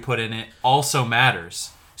oil you put in it also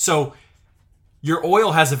matters. So your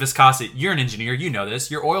oil has a viscosity. You're an engineer, you know this.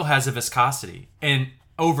 Your oil has a viscosity. And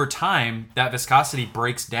over time, that viscosity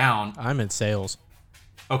breaks down. I'm in sales.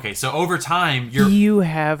 Okay, so over time, you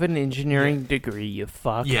have an engineering degree, you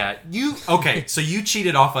fuck. Yeah, okay, so you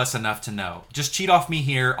cheated off us enough to know. Just cheat off me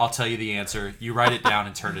here, I'll tell you the answer. You write it down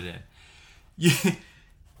and turn it in.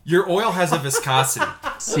 Your oil has a viscosity.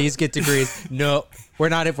 C's get degrees. No, we're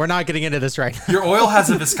not getting into this right now. Your oil has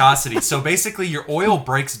a viscosity. So basically your oil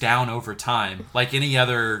breaks down over time like any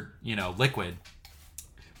other, liquid.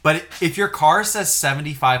 But if your car says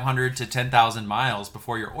 7,500 to 10,000 miles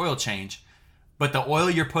before your oil change, but the oil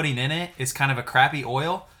you're putting in it is kind of a crappy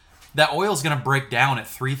oil, that oil is going to break down at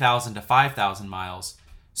 3,000 to 5,000 miles.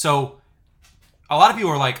 So a lot of people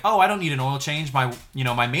are like, "Oh, I don't need an oil change. My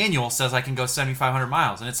manual says I can go 7,500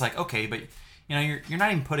 miles." And it's like, "Okay, but you're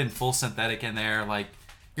not even putting full synthetic in there. Like,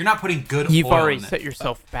 you're not putting good You've oil already in set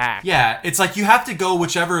yourself back." Yeah, it's like you have to go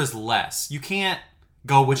whichever is less. You can't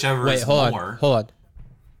go whichever is more. Hold on.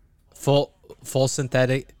 Full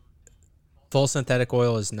synthetic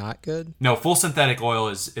oil is not good? No, full synthetic oil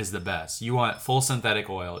is the best. You want full synthetic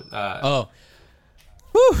oil.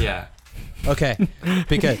 Whew. Yeah. Okay.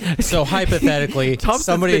 Because so hypothetically,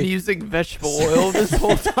 Thompson's been using vegetable oil this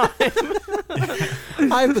whole time.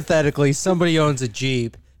 Hypothetically, somebody owns a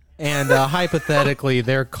Jeep, and hypothetically,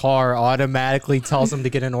 their car automatically tells them to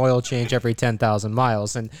get an oil change every 10,000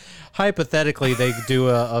 miles, and hypothetically, they do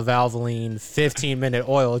a Valvoline 15-minute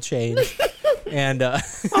oil change, and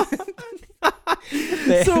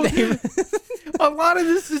a lot of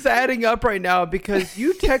this is adding up right now because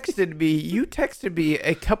you texted me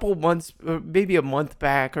a couple months, maybe a month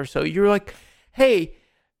back or so. You were like, "Hey,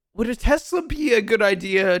 would a Tesla be a good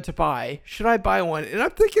idea to buy? Should I buy one?" And I'm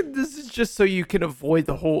thinking this is just so you can avoid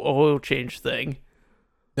the whole oil change thing.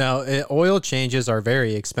 Now, oil changes are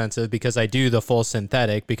very expensive because I do the full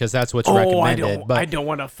synthetic because that's what's recommended. I don't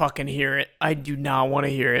want to fucking hear it. I do not want to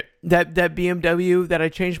hear it. That BMW that I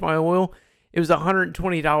changed my oil, it was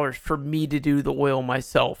 $120 for me to do the oil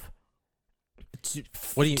myself.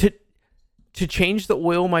 What do you to change the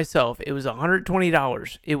oil myself? It was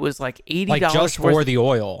 $120. It was like $80 like just for the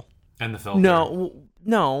oil and the filter.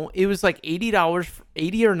 No, it was like $80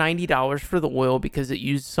 or $90 for the oil because it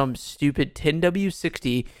used some stupid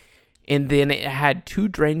 10W60, and then it had two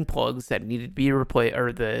drain plugs that needed to be replaced, or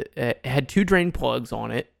it had two drain plugs on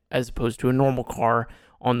it as opposed to a normal car.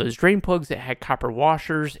 On those drain plugs, it had copper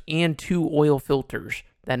washers and two oil filters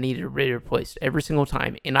that needed to be replaced every single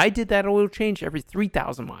time. And I did that oil change every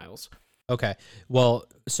 3,000 miles. Okay. Well,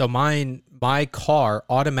 so my car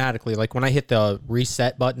automatically, like when I hit the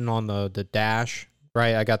reset button on the dash,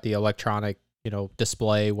 right? I got the electronic,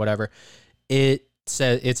 display, whatever. It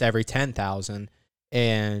says it's every 10,000,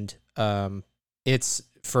 and it's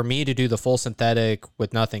for me to do the full synthetic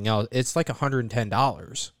with nothing else. It's like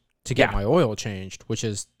 $110 to get my oil changed, which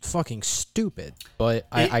is fucking stupid, but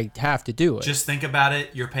I have to do it. Just think about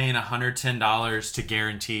it. You're paying $110 to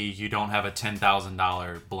guarantee you don't have a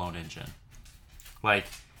 $10,000 blown engine. Like,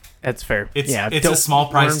 that's fair. It's a small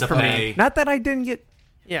price to pay. Not that I didn't get.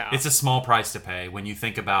 Yeah, it's a small price to pay when you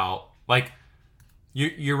think about like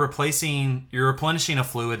you're replenishing a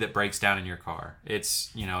fluid that breaks down in your car.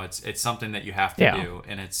 It's it's something that you have to do,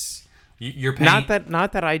 and you're paying.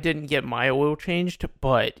 Not that I didn't get my oil changed,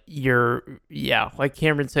 but like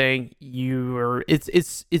Cameron's saying,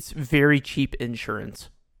 it's very cheap insurance.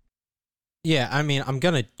 Yeah, I mean, I'm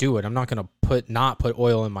gonna do it. I'm not gonna not put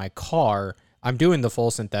oil in my car. I'm doing the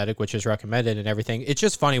full synthetic, which is recommended and everything. It's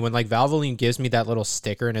just funny when like Valvoline gives me that little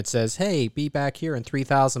sticker and it says, "Hey, be back here in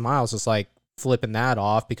 3,000 miles." It's like flipping that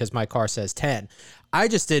off because my car says 10. I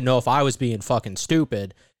just didn't know if I was being fucking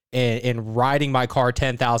stupid and riding my car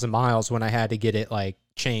 10,000 miles when I had to get it like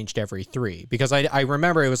changed every 3, because I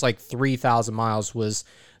remember it was like 3,000 miles was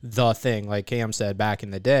the thing, like Cam said back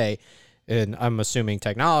in the day. And I'm assuming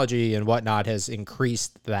technology and whatnot has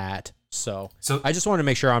increased that. So I just wanted to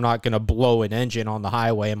make sure I'm not going to blow an engine on the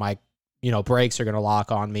highway and my brakes are going to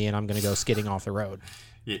lock on me and I'm going to go skidding off the road.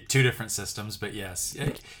 Yeah, two different systems, but yes.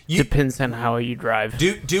 Depends on how you drive.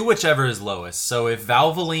 Do whichever is lowest. So if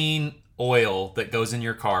Valvoline oil that goes in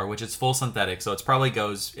your car, which is full synthetic, so it probably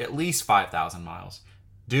goes at least 5,000 miles,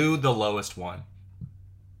 do the lowest one.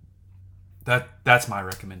 That's my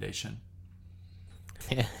recommendation.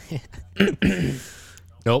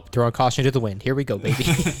 Nope, throwing caution to the wind. Here we go, baby.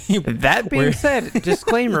 That being said,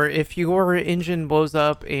 disclaimer, if your engine blows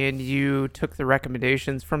up and you took the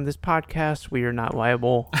recommendations from this podcast, we are not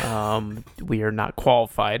liable. We are not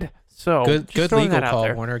qualified. So good legal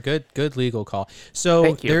call, Warner. Good legal call.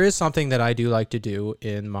 So there is something that I do like to do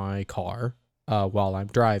in my car while I'm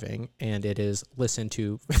driving, and it is listen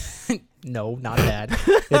to no, not that.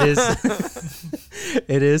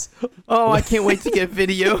 It is Oh, I can't wait to get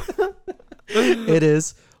video. It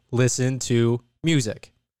is listen to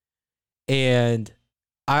music. And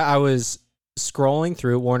I was scrolling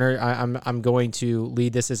through, Warner, I'm going to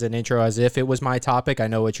lead this as an intro as if it was my topic. I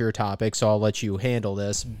know it's your topic, so I'll let you handle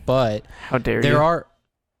this. But how dare there you? are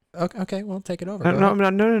okay, well, take it over.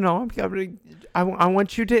 No. I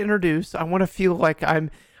want you to introduce. I want to feel like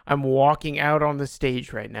I'm walking out on the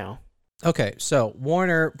stage right now. Okay, so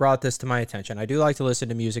Warner brought this to my attention. I do like to listen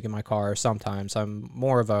to music in my car sometimes. I'm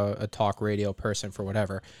more of a talk radio person for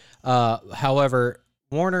whatever. However,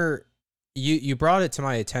 Warner, you brought it to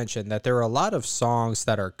my attention that there are a lot of songs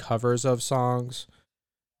that are covers of songs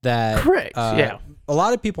that correct. Yeah, a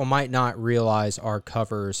lot of people might not realize are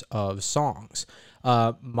covers of songs.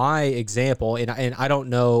 My example, and I don't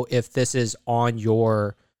know if this is on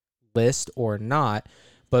your list or not,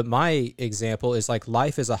 but my example is like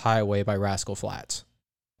 "Life Is a Highway" by Rascal Flatts.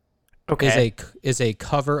 Okay, is a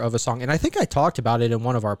cover of a song, and I think I talked about it in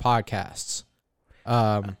one of our podcasts.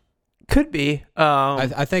 Could be.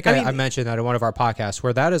 I think I mentioned that in one of our podcasts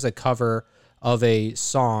where that is a cover of a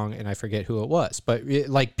song, and I forget who it was, but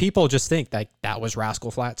like people just think that was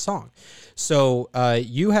Rascal Flatts' song. So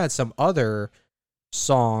you had some other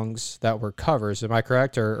songs that were covers. Am I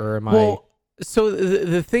correct, or am I? So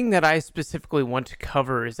the thing that I specifically want to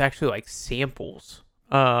cover is actually like samples.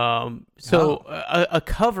 A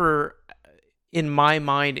cover in my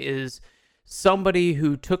mind is somebody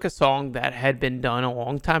who took a song that had been done a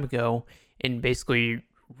long time ago and basically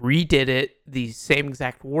redid it, the same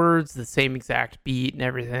exact words, the same exact beat and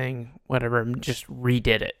everything, whatever, and just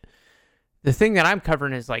redid it. The thing that I'm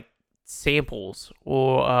covering is like samples,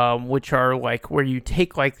 or which are like where you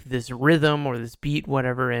take like this rhythm or this beat,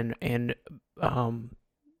 whatever, and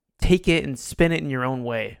take it and spin it in your own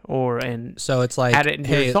way, so it's like add it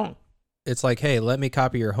into your song. It's like, hey, let me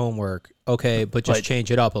copy your homework, okay, but just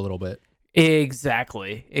change it up a little bit.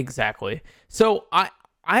 Exactly. So I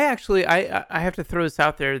actually have to throw this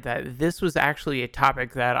out there that this was actually a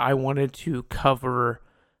topic that I wanted to cover.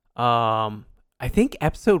 I think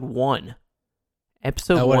episode one,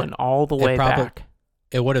 all the way back.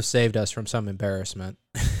 It would have saved us from some embarrassment.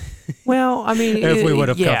 Well, I mean, if we would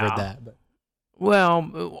have covered that. But.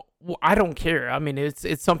 Well, I don't care. I mean,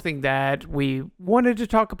 it's something that we wanted to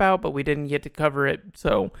talk about, but we didn't get to cover it.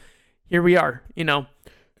 So here we are,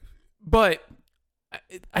 But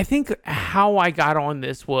I think how I got on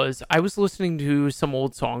this was I was listening to some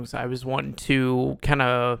old songs. I was wanting to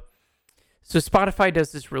so Spotify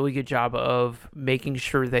does this really good job of making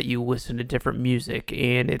sure that you listen to different music,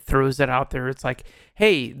 and it throws that out there. It's like,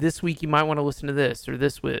 hey, this week you might want to listen to this or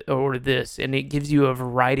this, and it gives you a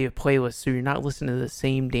variety of playlists, so you're not listening to the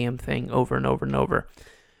same damn thing over and over and over.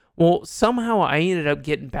 Well, somehow I ended up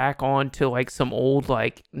getting back onto like some old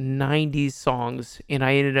like 90s songs, and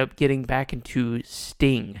I ended up getting back into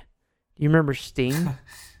Sting. Do you remember Sting?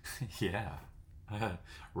 Yeah.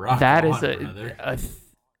 That is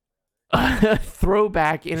a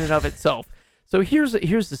throwback in and of itself. So here's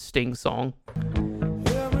the Sting song.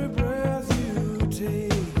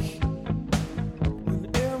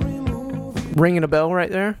 Ringing a bell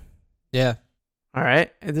right there? Yeah. All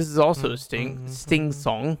right. And this is also a Sting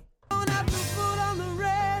song.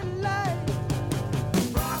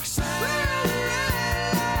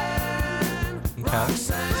 Okay.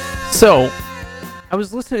 So I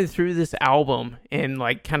was listening through this album and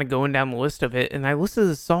like kind of going down the list of it, and I listened to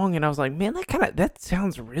the song and I was like, man, that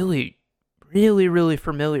sounds really, really, really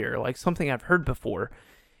familiar, like something I've heard before.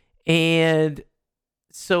 And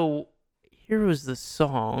so here was the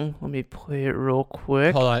song. Let me play it real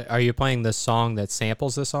quick. Hold on. Are you playing the song that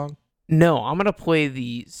samples the song? No, I'm gonna play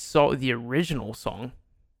the original song.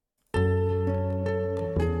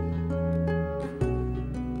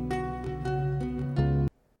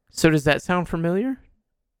 So does that sound familiar?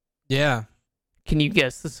 Yeah. Can you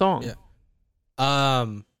guess the song? Yeah.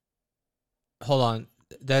 Hold on.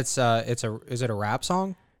 That's is it a rap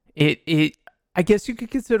song? It I guess you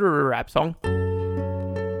could consider it a rap song.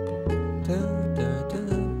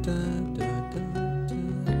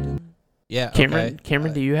 Yeah. Cameron, Okay.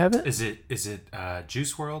 Cameron, do you have it? Is it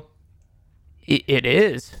Juice World? It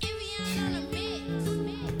is.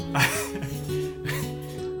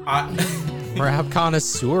 Rap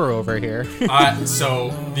connoisseur over here.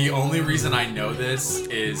 So the only reason I know this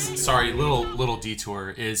is, sorry, little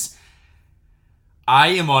detour, is I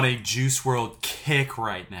am on a Juice World kick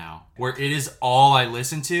right now, where it is all I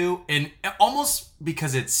listen to, and almost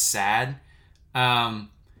because it's sad.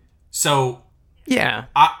 So Yeah.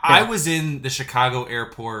 I was in the Chicago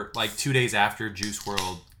airport like 2 days after Juice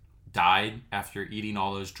World died after eating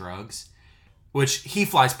all those drugs, which he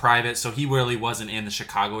flies private, so he really wasn't in the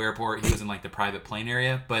Chicago airport. He was in like the private plane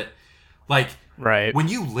area. But like, Right. when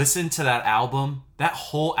you listen to that album, that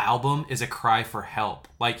whole album is a cry for help.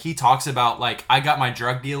 Like, he talks about like, I got my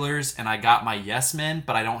drug dealers and I got my yes men,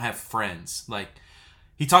 but I don't have friends. Like,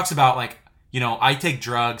 he talks about like, you know, I take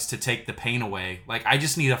drugs to take the pain away. Like, I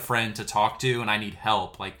just need a friend to talk to and I need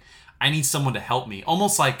help. Like, I need someone to help me.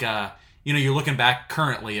 Almost like, you know, you're looking back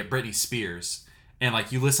currently at Britney Spears and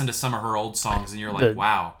like you listen to some of her old songs and you're like,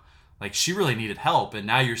 wow, like she really needed help. And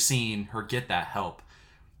now you're seeing her get that help.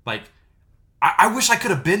 Like, I wish I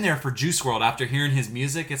could have been there for Juice WRLD after hearing his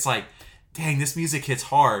music. It's like, dang, this music hits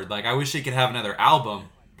hard. Like, I wish he could have another album.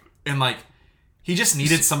 And like, he just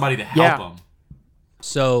needed somebody to help him.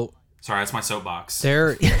 So sorry, that's my soapbox.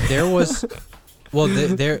 there was, well, we're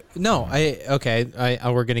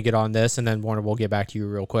gonna get on this, and then Warner, we'll get back to you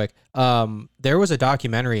real quick. There was a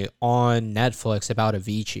documentary on Netflix about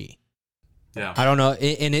Avicii. Yeah, I don't know,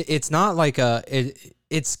 and it's not like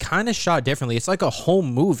it's kind of shot differently. It's like a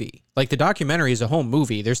home movie. Like, the documentary is a home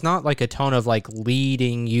movie. There's not like a ton of like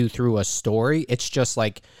leading you through a story. It's just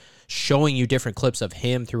like showing you different clips of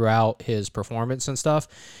him throughout his performance and stuff.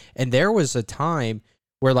 And there was a time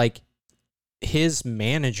where like his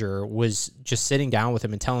manager was just sitting down with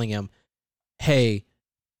him and telling him, hey,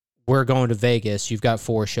 we're going to Vegas. You've got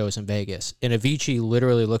 4 shows in Vegas. And Avicii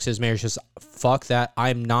literally looks at his manager and says, fuck that.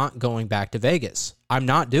 I'm not going back to Vegas. I'm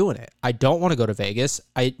not doing it. I don't want to go to Vegas.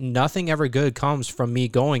 Nothing ever good comes from me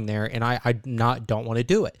going there, and I don't want to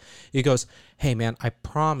do it. He goes, hey, man, I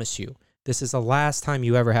promise you, this is the last time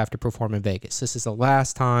you ever have to perform in Vegas. This is the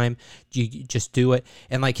last time. You just do it.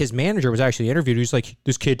 And like, his manager was actually interviewed. He's like,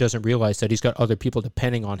 this kid doesn't realize that he's got other people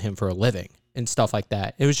depending on him for a living and stuff like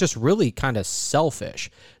that. It was just really kind of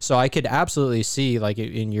selfish. So I could absolutely see, like,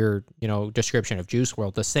 in your, you know, description of Juice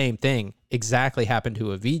WRLD, the same thing exactly happened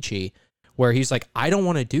to Avicii, where he's like, I don't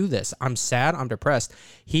want to do this. I'm sad. I'm depressed.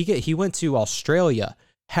 He went to Australia,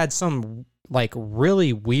 had some like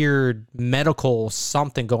really weird medical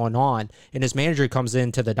something going on, and his manager comes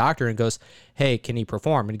in to the doctor and goes, hey, can he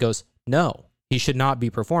perform? And he goes, no, he should not be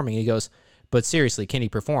performing. He goes, but seriously, can he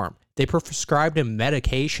perform? They prescribed him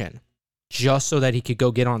medication just so that he could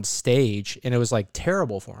go get on stage, and it was like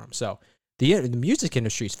terrible for him. So the music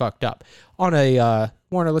industry is fucked up. On a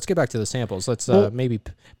Warner, let's get back to the samples. Let's maybe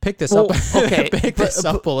pick this up. Okay, pick this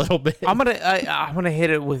up a little bit. I'm gonna hit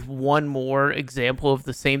it with one more example of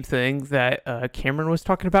the same thing that Cameron was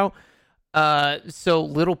talking about. So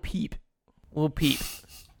Lil Peep.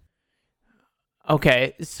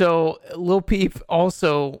 Okay, so Lil Peep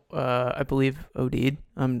also, I believe, OD'd.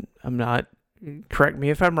 I'm not. Correct me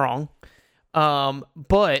if I'm wrong.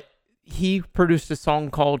 But he produced a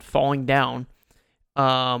song called "Falling Down."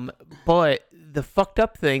 But the fucked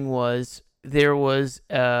up thing was there was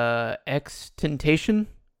XXXTentacion.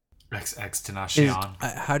 XXXTentacion.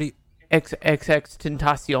 How do you?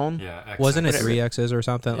 XXXTentacion. Yeah. Wasn't it 3 X's or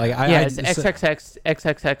something? Yeah. Like it's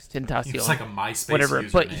XXXTentacion. It's like a MySpace whatever.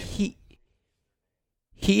 username. But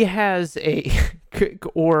he has a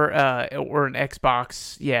or an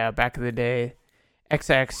Xbox. Yeah, back in the day,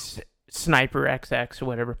 XX Sniper XX or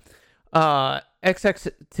whatever.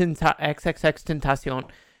 XXXTentacion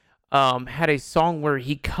had a song where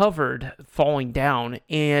he covered "Falling Down,"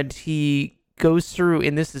 and he goes through,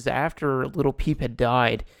 and this is after Lil Peep had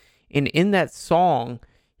died, and in that song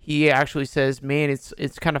he actually says, man,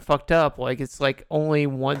 it's kind of fucked up. Like, it's like only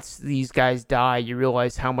once these guys die you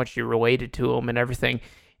realize how much you're related to them and everything.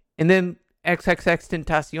 And then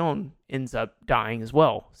XXXTentacion ends up dying as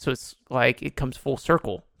well, so it's like it comes full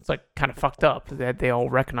circle. It's like kind of fucked up that they all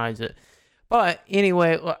recognize it. But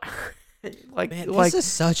anyway, this is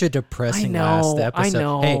such a depressing last episode. I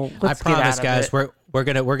know. Hey, Let's I promise, get out of guys, we're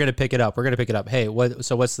gonna pick it up. We're gonna pick it up. Hey, what's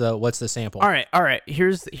the sample? All right.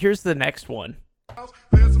 Here's the next one. I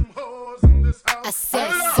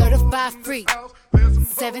said certified free,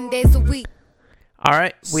 7 days a week. All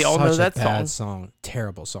right, we all know that Such a bad song. song.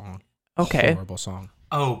 Terrible song. Okay. Horrible song.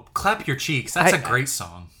 Oh, Clap Your Cheeks. That's a great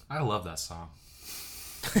song. I love that song.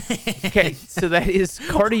 Okay, so that is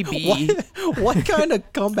Cardi B. What kind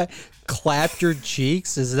of comeback? Clap Your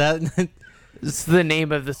Cheeks? Is that... It's the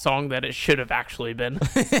name of the song that it should have actually been.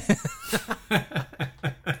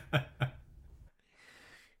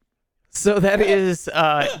 So that is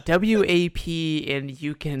WAP, and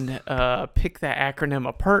you can pick that acronym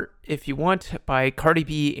apart if you want, by Cardi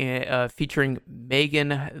B featuring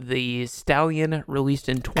Megan Thee Stallion, released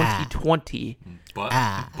in 2020.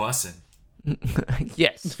 Bussin'.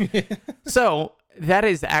 Yes. So that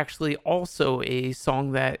is actually also a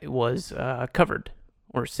song that was covered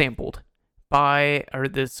or sampled by, or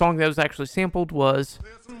the song that was actually sampled was...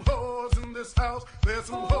 There's some hoes in this house. There's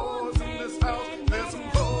some hoes in this house. There's some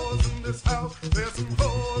hoes in this house. There's some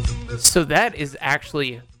hoes in this. So that is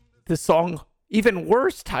actually the song, even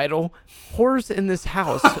worse title, "Whores in This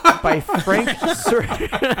House" by Frank Sir,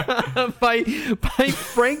 by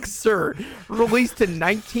Frank Sir, released in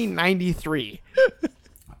 1993.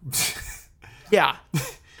 Yeah,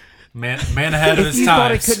 Man ahead of his you time.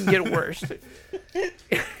 thought it couldn't get worse.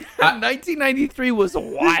 1993 was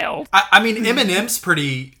wild. I mean, Eminem's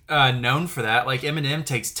pretty known for that. Like, Eminem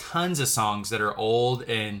takes tons of songs that are old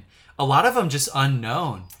and a lot of them just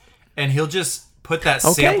unknown, and he'll just put that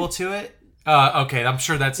sample to it. Okay, I'm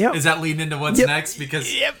sure that's is that leading into what's next, because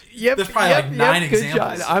there's probably like 9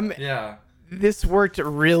 examples. Good job. This worked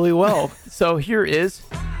really well. So here is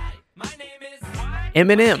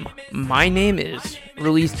Eminem. My Name Is,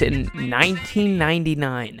 released in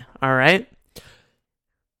 1999. All right.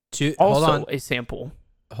 Hold on. A sample.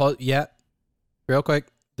 Real quick.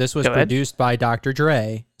 This was produced by Dr.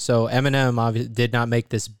 Dre. So Eminem obviously did not make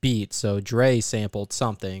this beat. So Dre sampled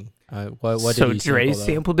something. What did he sample? So Dre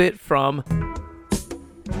sampled it from...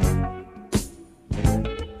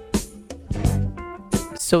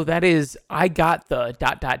 So that is I Got the ...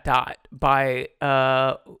 by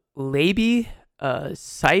Labi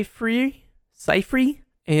Cypher,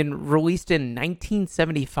 and released in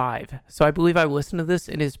 1975. So I believe I listened to this,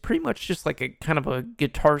 and it's pretty much just like a kind of a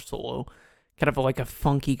guitar solo, kind of like a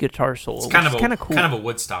funky guitar solo. It's kind of cool. Kind of a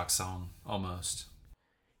Woodstock song almost.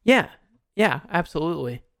 Yeah,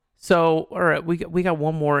 absolutely. So all right, we got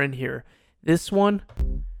one more in here. This one.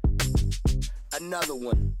 Another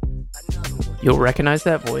one. You'll recognize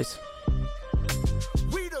that voice.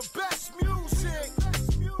 We the best music.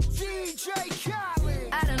 DJ Khaled.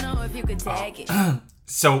 I don't know if you could take it.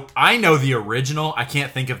 So I know the original. I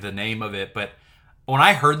can't think of the name of it, but when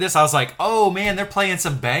I heard this, I was like, "Oh man, they're playing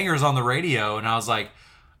some bangers on the radio," and I was like,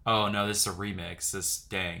 "Oh no, this is a remix. This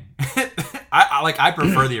dang." I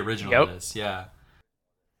prefer the original to this. Yeah.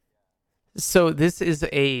 So this is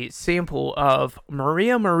a sample of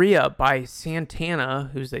Maria Maria by Santana,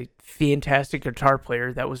 who's a fantastic guitar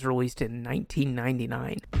player, that was released in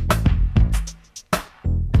 1999.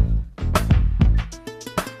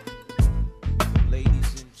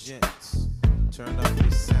 Ladies and gents, turn up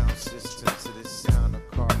your sound system to the sound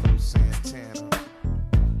of Carlos Santana.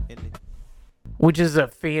 Which is a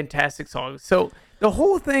fantastic song. So the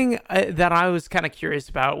whole thing that I was kind of curious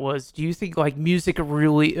about was, do you think like music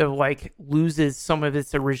really like loses some of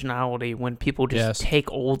its originality when people just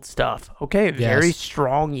take old stuff? Okay, very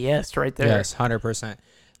strong yes right there. Yes, 100%.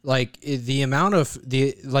 Like the amount of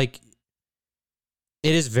it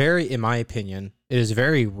is very, in my opinion, it is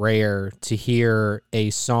very rare to hear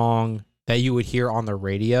a song that you would hear on the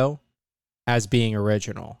radio as being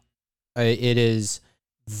original. It is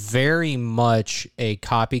very much a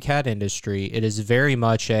copycat industry. It is very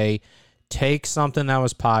much a take something that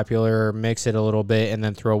was popular, mix it a little bit, and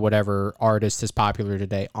then throw whatever artist is popular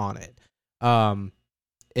today on it.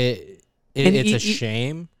 It's a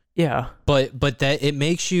shame. Yeah. But that it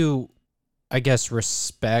makes you, I guess,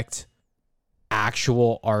 respect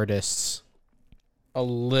actual artists a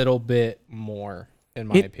little bit more, in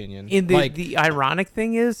my opinion. And the ironic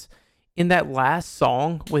thing is, in that last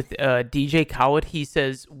song with DJ Khaled, he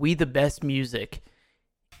says, "We the best music."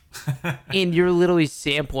 And you're literally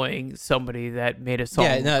sampling somebody that made a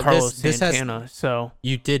song, Carlos Santana. So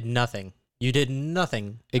you did nothing. You did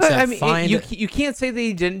nothing except you can't say that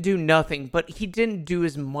he didn't do nothing, but he didn't do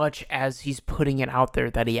as much as he's putting it out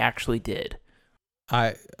there that he actually did.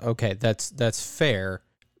 Okay, that's fair,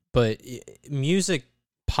 but music,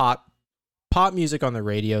 pop music on the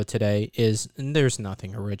radio today there's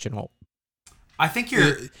nothing original. I think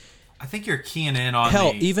you're keying in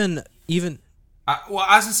on even. I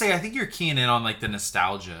was gonna say, I think you're keying in on like the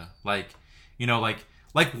nostalgia, like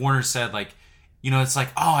like Warner said, like it's like,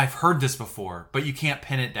 oh, I've heard this before, but you can't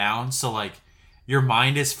pin it down. So like your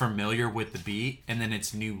mind is familiar with the beat, and then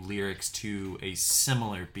it's new lyrics to a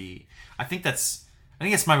similar beat. I think that's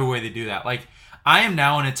might be the way they do that. Like, I am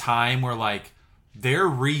now in a time where like they're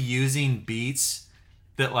reusing beats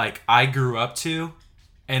that like I grew up to,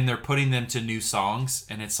 and they're putting them to new songs,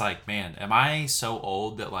 and it's like, man, am I so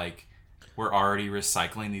old that like we're already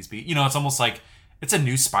recycling these beats? You know, it's almost like it's a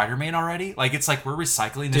new Spider-Man already. Like, it's like we're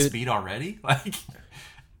recycling this beat already. Like,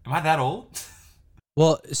 am I that old?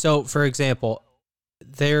 Well, so for example,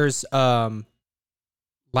 there's Last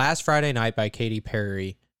Friday Night by Katy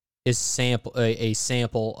Perry is a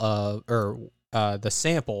sample of, or the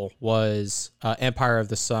sample was Empire of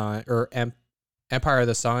the Sun, or Empire of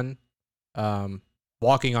the Sun,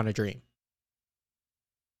 Walking on a Dream.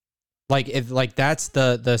 Like that's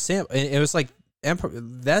the sample. It was like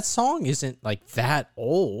that song isn't like that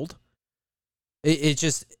old. It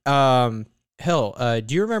just hell.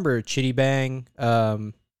 Do you remember Chitty Bang?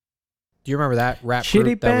 Do you remember that rap Chitty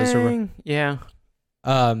group? That Bang, yeah.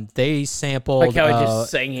 They sampled Like how I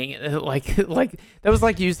just singing it, like that was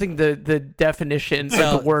like using the definition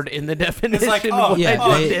of the word in the definition. It's like, you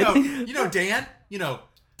know Dan,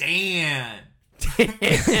 Dan.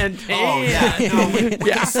 Dan. Oh yeah, no, when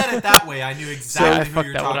you said it that way, I knew exactly who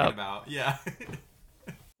you're talking about. Yeah.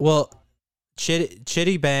 Well,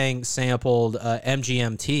 Chitty Bang sampled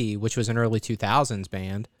MGMT, which was an early 2000s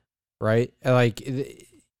band, right? Like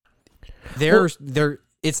they're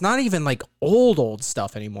it's not even like old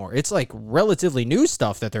stuff anymore. It's like relatively new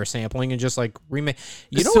stuff that they're sampling and just like remake.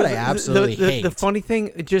 You know what I absolutely hate? The funny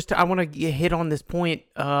thing, just I want to hit on this point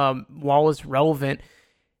while it's relevant.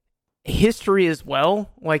 History as well,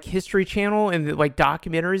 like History Channel and like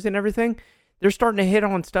documentaries and everything, they're starting to hit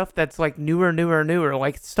on stuff that's like newer,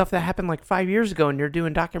 like stuff that happened like 5 years ago, and you're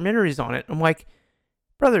doing documentaries on it. I'm like,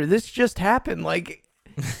 brother, this just happened. Like,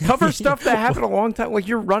 cover stuff that happened a long time. Like,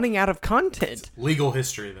 you're running out of content. It's legal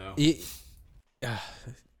history, though.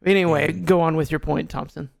 Anyway, go on with your point,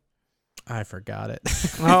 Thompson. I forgot it.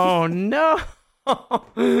 Oh no!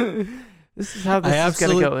 This is how this is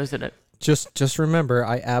gonna go, isn't it? Just remember,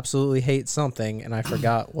 I absolutely hate something, and I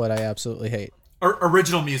forgot what I absolutely hate.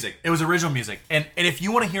 Original music. It was original music. And if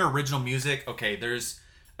you want to hear original music, okay, there's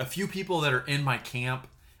a few people that are in my camp.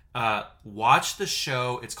 Watch the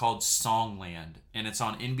show. It's called Songland, and it's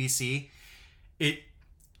on NBC.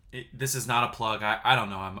 This is not a plug. I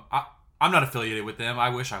don't know. I'm not affiliated with them. I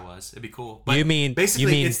wish I was. It'd be cool. But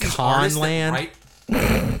basically, it's these artists that write.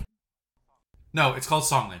 No, it's called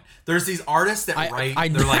Songland. There's these artists that write.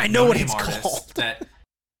 They're like, I know what it's artists called.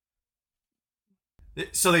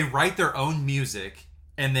 So they write their own music,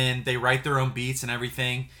 and then they write their own beats and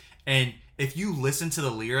everything. And if you listen to the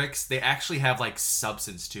lyrics, they actually have like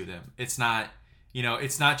substance to them. It's not,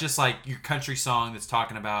 it's not just like your country song that's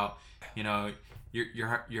talking about, your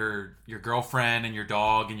girlfriend and your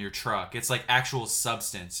dog and your truck. It's like actual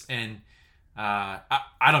substance. And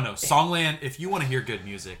I don't know, Songland. If you want to hear good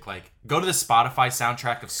music, like go to the Spotify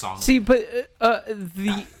soundtrack of Songland. See, but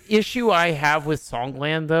the issue I have with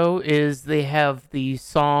Songland though is they have the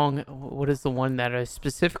song. What is the one that I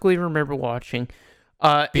specifically remember watching?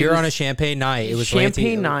 Beer on a Champagne Night. It was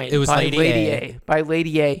Champagne Night. It was by Lady A. By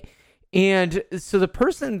Lady A. And so the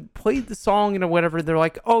person played the song and whatever. They're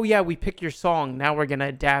like, "Oh yeah, we picked your song. Now we're gonna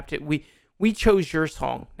adapt it. We chose your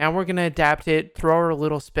song. Now we're going to adapt it, throw our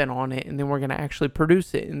little spin on it, and then we're going to actually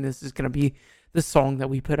produce it. And this is going to be the song that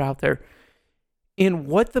we put out there." And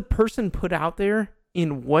what the person put out there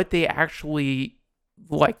and what they actually,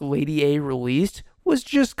 like Lady A released, was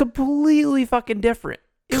just completely fucking different.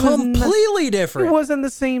 Completely different. It wasn't the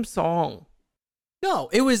same song. No,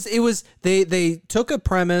 it was they took a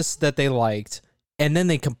premise that they liked and then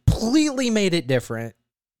they completely made it different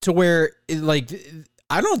to where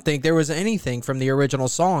I don't think there was anything from the original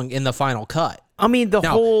song in the final cut. I mean, the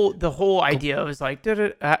whole idea was like,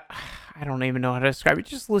 I don't even know how to describe it.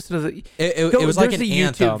 Just listen to the. It was like an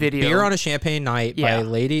anthem. YouTube video. "Beer on a Champagne Night" by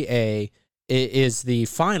Lady A is the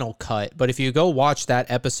final cut. But if you go watch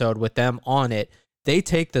that episode with them on it, they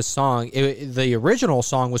take the song. The original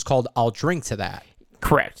song was called "I'll Drink to That."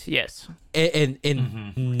 Correct. Yes. And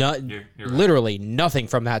you're literally nothing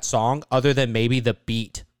from that song other than maybe the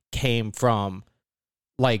beat came from.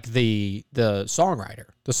 Like the songwriter.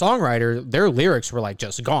 The songwriter, their lyrics were like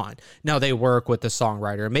just gone. Now they work with the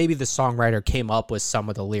songwriter. Maybe the songwriter came up with some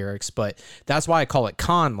of the lyrics, but that's why I call it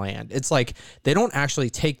Conland. It's like they don't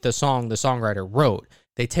actually take the song the songwriter wrote.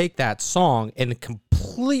 They take that song and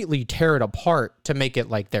completely tear it apart to make it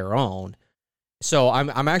like their own. So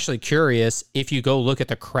I'm actually curious if you go look at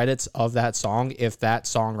the credits of that song, if that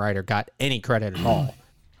songwriter got any credit at all.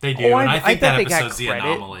 They do, and I think that episode's the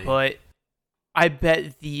anomaly. But I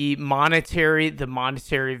bet the monetary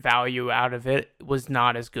value out of it was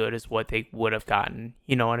not as good as what they would have gotten.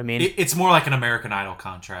 You know what I mean? It's more like an American Idol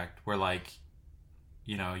contract where like,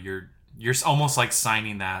 you're almost like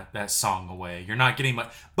signing that song away. You're not getting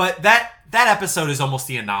much, but that episode is almost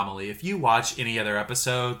the anomaly. If you watch any other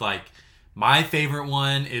episode, like my favorite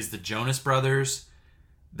one is the Jonas Brothers.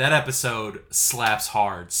 That episode slaps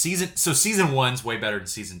hard. Season 1's way better than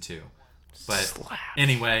season 2. But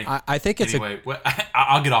anyway, I think it's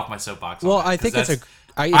I'll get off my soapbox. Well, I think it's a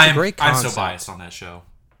great concept. I'm so biased on that show.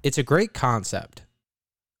 It's a great concept,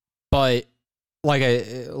 but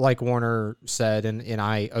like Warner said, and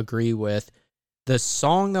I agree with, the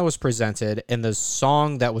song that was presented and the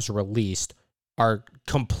song that was released are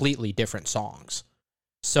completely different songs.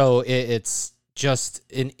 So it's just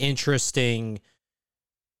an interesting.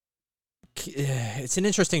 It's an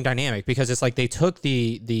interesting dynamic because it's like they took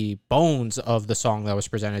the bones of the song that was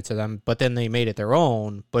presented to them, but then they made it their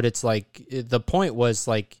own. But it's like the point was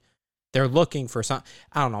like they're looking for some.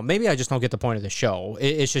 I don't know. Maybe I just don't get the point of the show.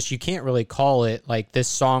 It's just you can't really call it like this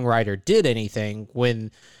songwriter did anything when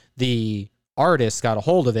the artist got a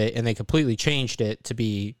hold of it and they completely changed it to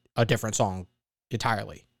be a different song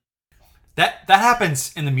entirely. That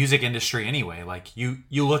happens in the music industry anyway. Like you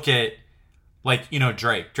look at. Like,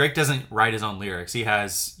 Drake. Drake doesn't write his own lyrics. He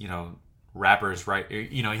has, rappers write,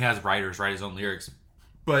 he has writers write his own lyrics.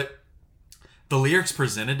 But the lyrics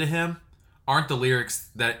presented to him aren't the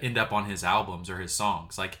lyrics that end up on his albums or his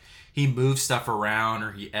songs. Like, he moves stuff around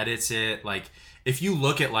or he edits it. Like, if you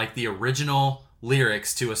look at, like, the original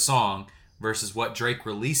lyrics to a song versus what Drake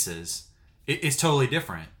releases, it's totally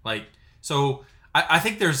different. Like, so... I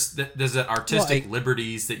think there's an artistic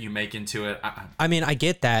liberties that you make into it. I mean, I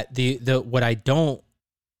get that. The what I don't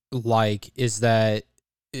like is that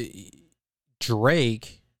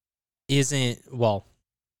Drake isn't. Well,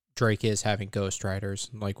 Drake is having ghostwriters,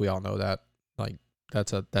 like we all know that. Like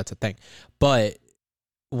that's a thing. But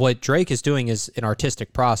what Drake is doing is an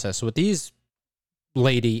artistic process. What these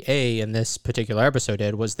Lady A in this particular episode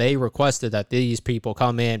did was they requested that these people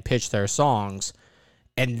come in, pitch their songs.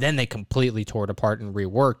 And then they completely tore it apart and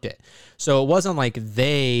reworked it. So it wasn't like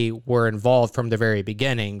they were involved from the very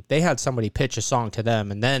beginning. They had somebody pitch a song to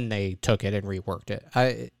them, and then they took it and reworked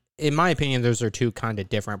it. In my opinion, those are two kind of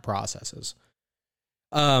different processes.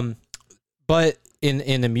 But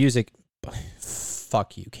in the music,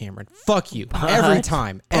 fuck you, Cameron. Fuck you. Every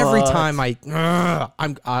time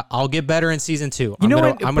I'll get better in season 2.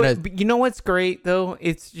 You know what's great though?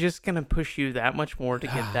 It's just gonna push you that much more to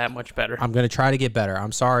get that much better. I'm gonna try to get better.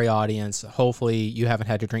 I'm sorry, audience. Hopefully, you haven't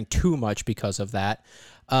had to drink too much because of that.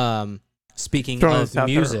 Speaking Throwing of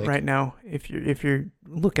music, right now, if you're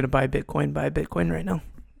looking to buy Bitcoin right now.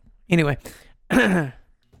 Anyway,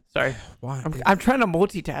 sorry. Why? I'm trying to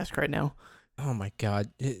multitask right now. Oh my God!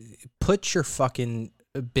 Put your fucking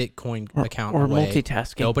Bitcoin account or away.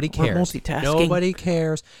 Multitasking. Nobody cares. We're multitasking. Nobody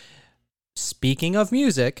cares. Speaking of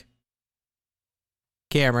music,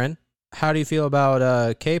 Cameron, how do you feel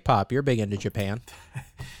about K-pop? You're big into Japan.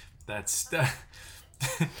 That's. Can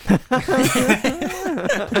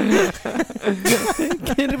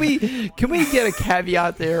we get a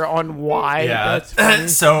caveat there on why? Yeah. That's funny?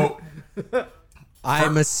 So. I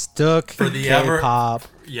mistook for the K-pop.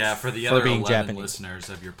 For the other being 11 Japanese listeners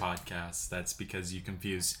of your podcast, that's because you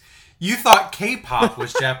confuse. You thought K-pop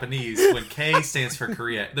was Japanese when K stands for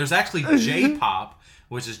Korea. There's actually J-pop,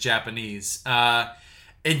 which is Japanese. And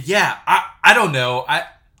yeah, I don't know. I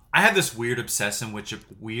have this weird obsession with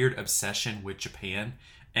Japan,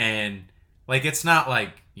 and like it's not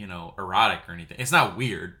like erotic or anything. It's not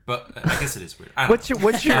weird, but I guess it is weird. What's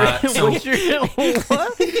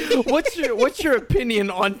your opinion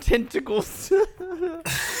on tentacles? Do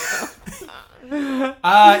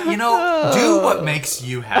what makes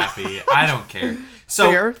you happy. I don't care. So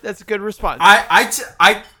fair. That's a good response.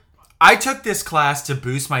 I took this class to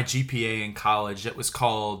boost my GPA in college. It was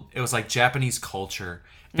like Japanese culture,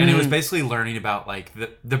 and it was basically learning about like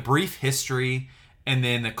the brief history and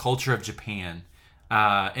then the culture of Japan.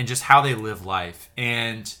 And just how they live life.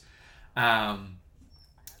 And I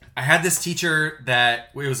had this teacher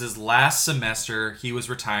that it was his last semester. He was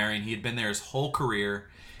retiring. He had been there his whole career.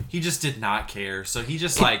 He just did not care. So he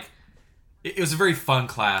just it was a very fun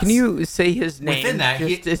class. Can you say his name? Within that,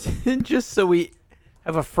 just so we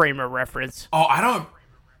have a frame of reference. Oh, I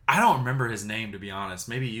don't remember his name, to be honest.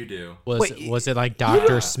 Maybe you do. Was it like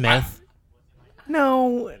Dr. Smith?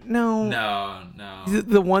 No.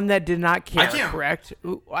 The one that did not care, correct?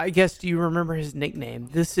 I guess, do you remember his nickname?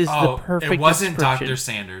 This is the perfect it wasn't description. Dr.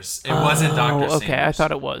 Sanders. It wasn't Dr. Sanders. Okay, I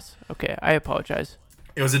thought it was. Okay, I apologize.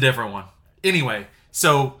 It was a different one. Anyway,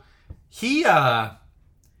 so he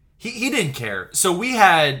didn't care. So we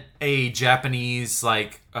had a Japanese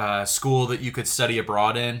school that you could study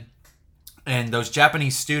abroad in, and those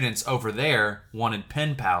Japanese students over there wanted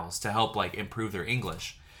pen pals to help improve their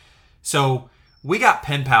English. So we got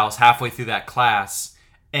pen pals halfway through that class,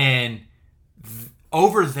 and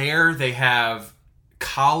over there they have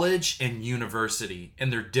college and university,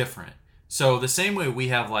 and they're different. So the same way we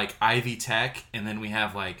have Ivy Tech, and then we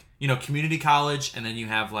have community college, and then you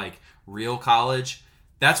have real college.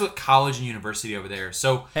 That's what college and university over there.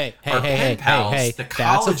 So Hey, the that's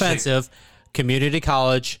college offensive. Community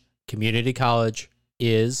college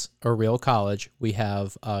is a real college. We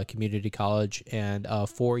have community college and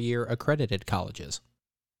 4-year accredited colleges.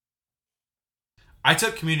 I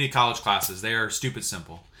took community college classes. They are stupid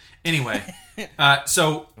simple. Anyway,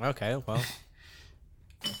 Okay, well.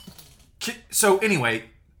 So anyway,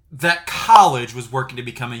 that college was working to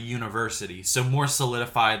become a university, so more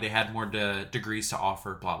solidified. They had more degrees to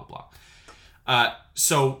offer. Blah blah blah.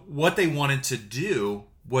 So what they wanted to do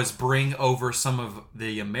was bring over some of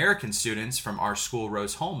the American students from our school,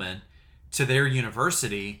 Rose-Hulman, to their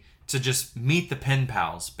university to just meet the pen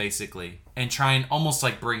pals, basically, and try and almost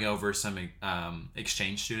bring over some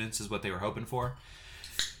exchange students is what they were hoping for.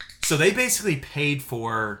 So they basically paid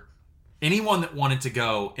for anyone that wanted to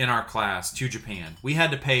go in our class to Japan. We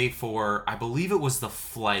had to pay for, I believe it was the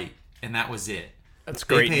flight, and that was it. That's a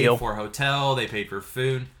great They paid deal. for hotel, they paid for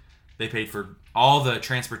food, they paid for all the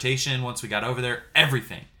transportation once we got over there,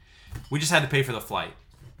 everything. We just had to pay for the flight.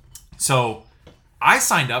 So I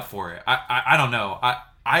signed up for it. I don't know.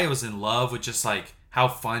 I was in love with just how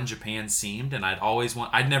fun Japan seemed, and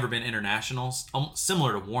I'd never been international,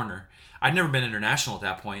 similar to Warner. I'd never been international at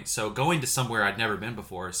that point, so going to somewhere I'd never been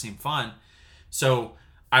before seemed fun. So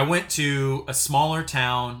I went to a smaller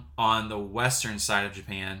town on the western side of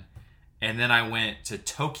Japan, and then I went to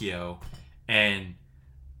Tokyo, and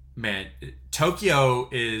man, Tokyo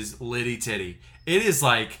is litty titty. It is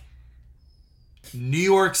like New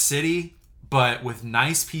York City, but with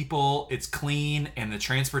nice people. It's clean, and the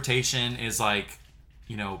transportation is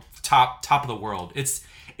top of the world.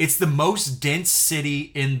 It's the most dense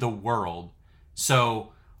city in the world.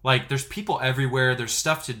 So there's people everywhere. There's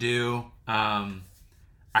stuff to do. I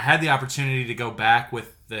had the opportunity to go back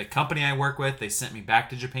with the company I work with. They sent me back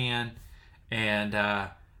to Japan, and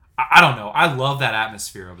I don't know. I love that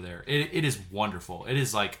atmosphere over there. It is wonderful. It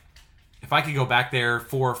is if I could go back there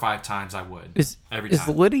 4 or 5 times, I would. Every time. Is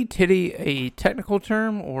litty titty a technical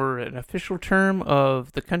term or an official term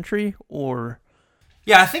of the country, or?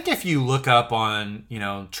 Yeah, I think if you look up on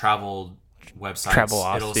travel websites,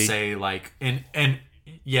 Travelocity. it'll say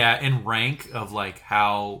in rank of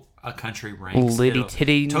how a country ranks.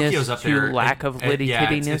 Litty Tokyo's up tittiness there. to lack of litty yeah,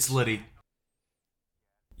 tittiness. it's litty.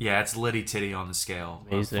 Yeah, it's litty titty on the scale.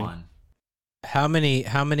 Amazing. Of fun. How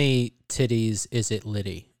many titties is it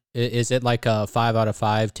litty? Is it a 5 out of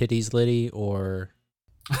 5 titties litty, or?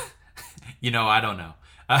 I don't know.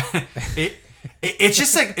 It's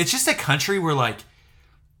just a country where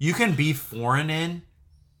you can be foreign in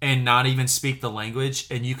and not even speak the language,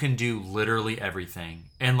 and you can do literally everything.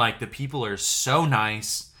 And the people are so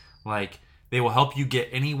nice. They will help you get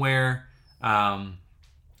anywhere.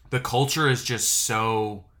 The culture is just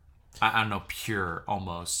so, I don't know, pure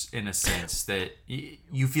almost, in a sense that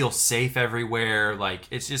you feel safe everywhere.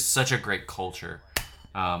 It's just such a great culture.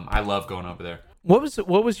 I love going over there. What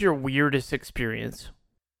was your weirdest experience?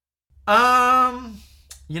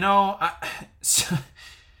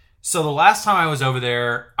 So the last time I was over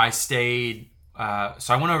there, I stayed.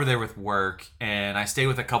 So I went over there with work, and I stayed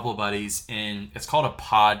with a couple of buddies in. It's called a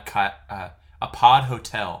pod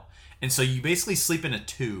hotel, and so you basically sleep in a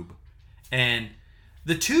tube, and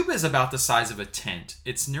the tube is about the size of a tent.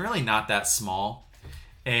 It's really not that small,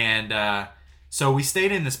 and so we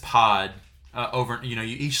stayed in this pod over. You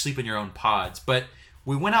each sleep in your own pods, but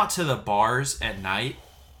we went out to the bars at night.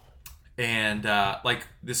 And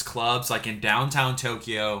this club's in downtown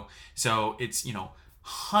Tokyo, so it's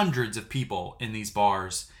hundreds of people in these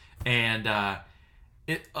bars, and a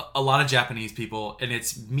lot of Japanese people, and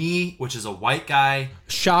it's me, which is a white guy.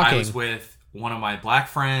 Shocking. I was with one of my black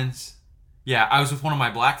friends. Yeah, I was with one of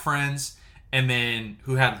my black friends, and then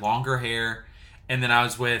who had longer hair, and then I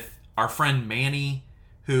was with our friend Manny,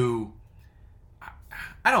 who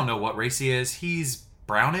I don't know what race he is. He's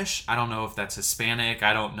brownish. I don't know if that's Hispanic.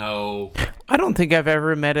 I don't know. I don't think I've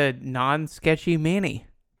ever met a non-sketchy Manny.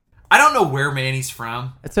 I don't know where Manny's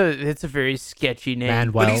from. It's a very sketchy name.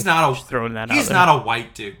 Manuel. But he's not Just throwing that out he's there. not a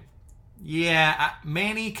white dude. Yeah,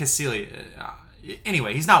 Manny Casilia.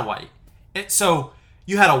 Anyway, he's not white. So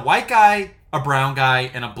you had a white guy, a brown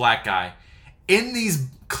guy, and a black guy in these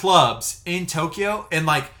clubs in Tokyo, and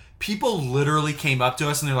like people literally came up to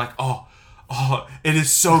us and they're like, oh, it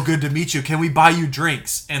is so good to meet you. Can we buy you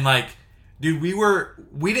drinks? And like, dude,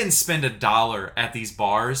 we didn't spend $1 at these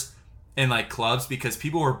bars and like clubs because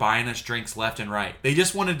people were buying us drinks left and right. They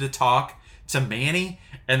just wanted to talk to Manny,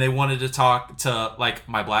 and they wanted to talk to like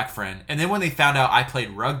my black friend. And then when they found out I played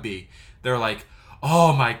rugby, they're like,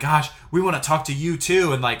 oh my gosh, we want to talk to you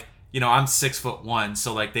too. And like, I'm 6'1",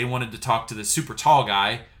 so like they wanted to talk to the super tall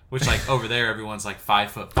guy, which like over there everyone's like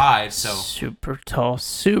 5'5". So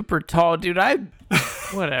super tall, dude.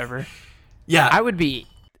 Whatever. Yeah, I would be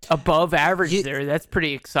above average there. That's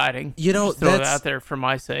pretty exciting. Just throw it out there for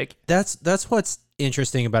my sake. That's what's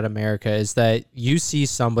interesting about America is that you see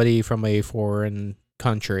somebody from a foreign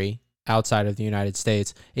country outside of the United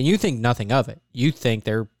States and you think nothing of it. You think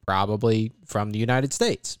they're probably from the United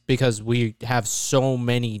States because we have so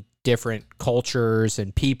many different cultures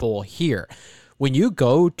and people here. When you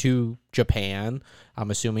go to Japan,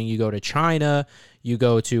 I'm assuming you go to China, you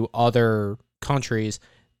go to other countries,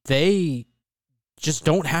 they just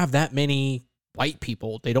don't have that many white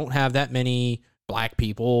people. They don't have that many black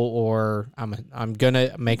people, or I'm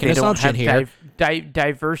gonna make an assumption here.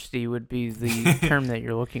 Diversity would be the term that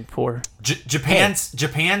you're looking for. Japan's.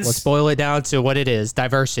 Let's boil it down to what it is: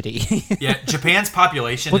 diversity. Yeah, Japan's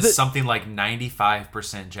population is something like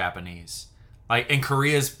 95% Japanese. Like, and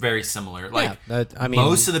Korea is very similar. Like,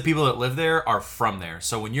 most of the people that live there are from there.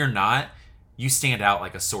 So when you're not, you stand out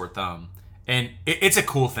like a sore thumb. And it's a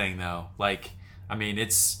cool thing, though. Like, I mean,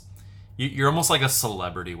 you're almost like a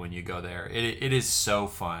celebrity when you go there. It is so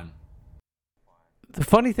fun. The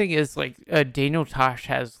funny thing is, like, Daniel Tosh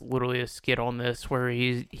has literally a skit on this where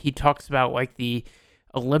he talks about like the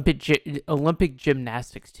Olympic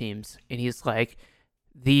gymnastics teams, and he's like,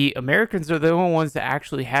 the Americans are the only ones that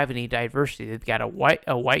actually have any diversity. They've got a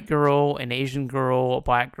white girl, an Asian girl, a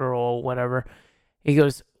black girl, whatever. He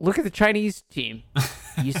goes, look at the Chinese team.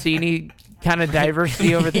 You see any kind of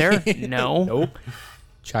diversity over there? No. Nope.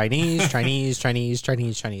 Chinese.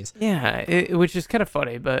 Yeah, which is kind of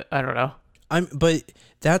funny, but I don't know. But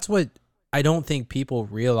that's what I don't think people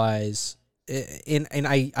realize, and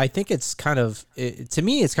I think it's kind of to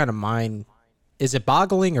me it's kind of mind. Is it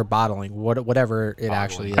boggling or bottling? Whatever it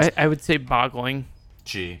actually is. I would say boggling.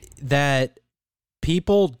 That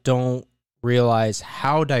people don't realize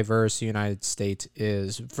how diverse the United States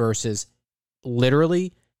is versus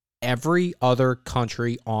literally every other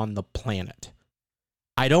country on the planet.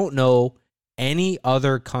 I don't know any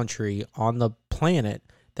other country on the planet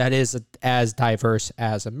that is as diverse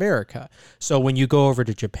as America. So when you go over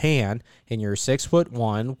to Japan and you're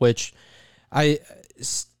 6'1", which the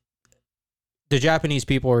Japanese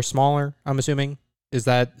people are smaller, I'm assuming. Is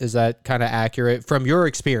that kind of accurate from your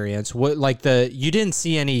experience? What you didn't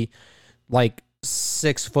see any like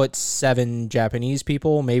 6'7" Japanese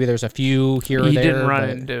people? Maybe there's a few here or there. You didn't run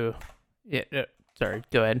into. Yeah. Sorry,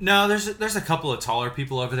 go ahead. No, there's a couple of taller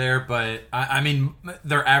people over there, but I mean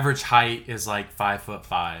their average height is like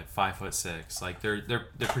 5'5", 5'6". Like they're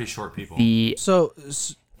pretty short people. The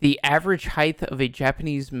average height of a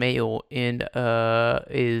Japanese male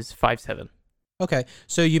is 5'7". Okay,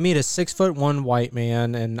 so you meet a 6'1" white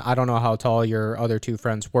man, and I don't know how tall your other two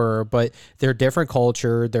friends were, but they're different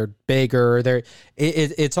culture. They're bigger.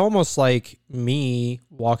 It's almost like me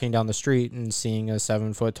walking down the street and seeing a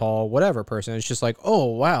 7 foot tall whatever person. It's just like, oh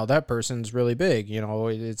wow, that person's really big.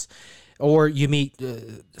 Or you meet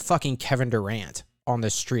fucking Kevin Durant on the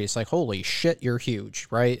street. It's like, holy shit, you're huge,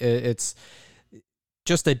 right? It's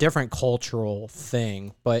just a different cultural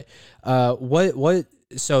thing. But what?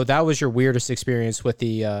 So that was your weirdest experience with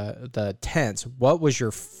the tents. What was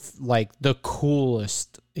your the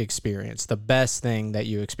coolest experience, the best thing that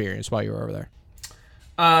you experienced while you were over there?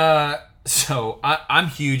 So I'm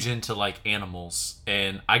huge into like animals,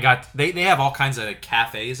 and they have all kinds of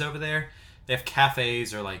cafes over there. They have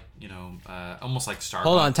cafes or like almost like Starbucks.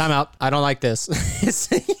 Hold on, time out. I don't like this.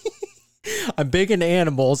 I'm big into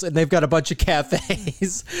animals, and they've got a bunch of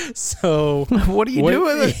cafes. So what are you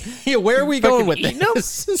doing? Yeah, where are we going with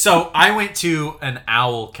this? So I went to an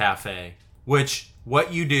owl cafe, which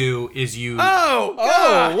what you do is you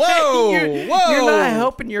whoa, you're not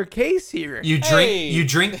helping your case here. You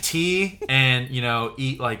drink tea and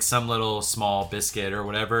eat like some little small biscuit or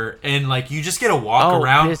whatever, and like you just get to walk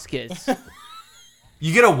around. Biscuits.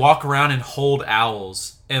 You get to walk around and hold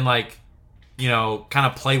owls and like. Kind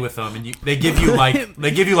of play with them, and they give you like food.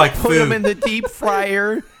 Put them in the deep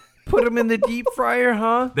fryer.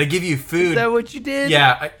 Huh? They give you food. Is that what you did?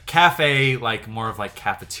 Yeah, a cafe, like more of like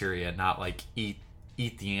cafeteria, not like eat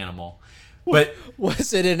the animal. But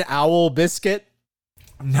was it an owl biscuit?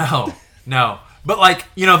 No. But like,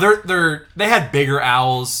 you know, they had bigger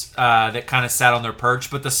owls that kind of sat on their perch,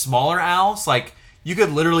 but the smaller owls, like, you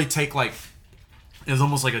could literally take like, it was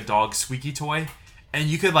almost like a dog squeaky toy, and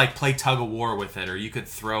you could like play tug of war with it, or you could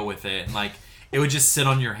throw with it, and like it would just sit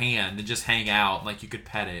on your hand and just hang out, and, like you could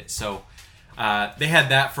pet it. So they had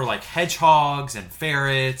that for like hedgehogs and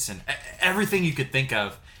ferrets and everything you could think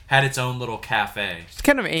of had its own little cafe. It's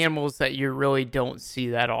kind of animals that you really don't see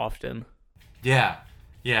that often. Yeah.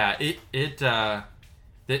 That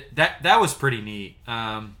was pretty neat.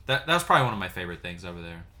 That was probably one of my favorite things over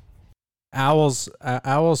there. Owls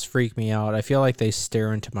freak me out. I feel like they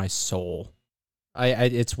stare into my soul.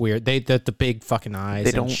 It's weird. The big fucking eyes.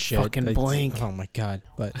 They and don't shit. fucking blink. Oh my god!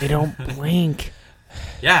 But They don't blink.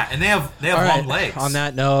 Yeah, and they have all long right, legs. on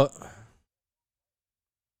that note,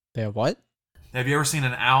 they have what? Have you ever seen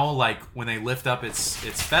an owl, like, when they lift up its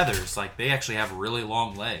feathers, like, they actually have really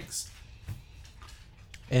long legs?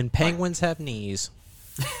 And penguins have knees.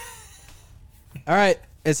 All right,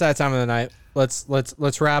 it's that time of the night.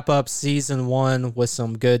 Let's wrap up season 1 with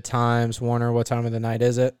some good times. Warner, what time of the night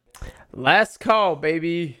is it? Last call,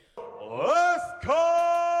 baby. Let's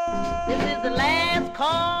call! This is the last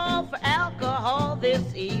call for alcohol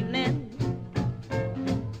this evening.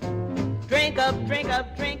 Drink up, drink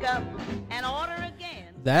up, drink up, and order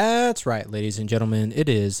again. That's right, ladies and gentlemen. It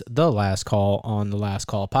is the last call on the Last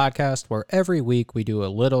Call podcast, where every week we do a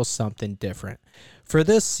little something different. For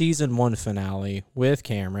this season 1 finale with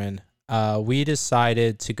Cameron, we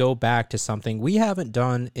decided to go back to something we haven't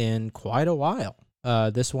done in quite a while.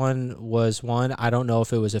 This one was one, I don't know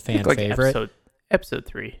if it was a fan Like favorite. episode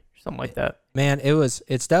 3, something like that. Man,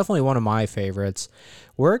 it's definitely one of my favorites.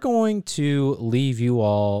 We're going to leave you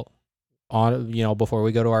all on, before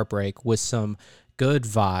we go to our break, with some good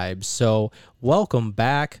vibes. So welcome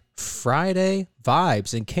back, Friday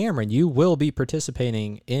Vibes. And Cameron, you will be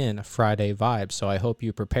participating in Friday Vibes, so I hope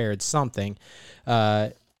you prepared something.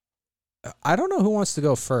 I don't know who wants to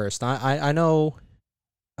go first. I know.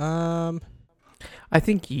 I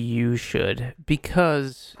think you should,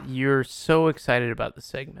 because you're so excited about the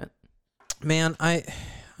segment. Man, I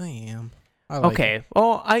am. I like Okay. it.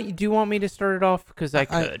 Well, do you want me to start it off? Because I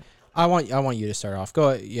could. I want you to start off.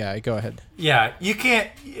 Go ahead. Yeah, you can't.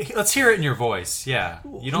 Let's hear it in your voice. Yeah,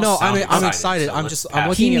 you don't. No, sound I'm excited. so I'm let's I'm pass.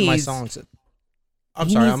 looking He at my needs- songs.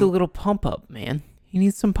 He needs a little pump up, man. He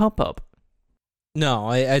needs some pump up. No,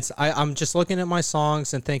 I'm just looking at my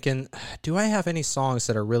songs and thinking, do I have any songs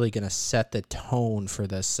that are really going to set the tone for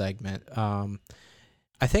this segment?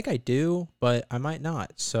 I think I do, but I might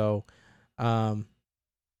not. So, Warner,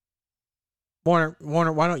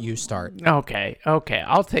 why don't you start? Okay,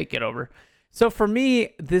 I'll take it over. So for me,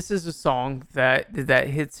 this is a song that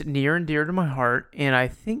hits near and dear to my heart, and I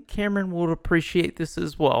think Cameron will appreciate this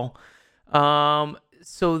as well.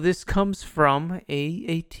 So this comes from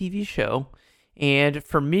a TV show, and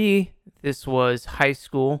for me, this was high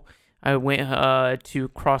school. I went to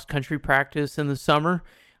cross-country practice in the summer.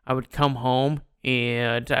 I would come home,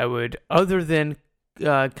 and I would, other than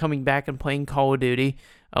coming back and playing Call of Duty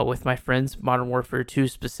with my friends, Modern Warfare 2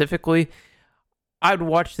 specifically, I'd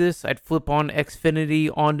watch this. I'd flip on Xfinity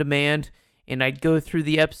on demand, and I'd go through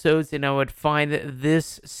the episodes, and I would find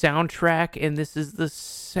this soundtrack, and this is the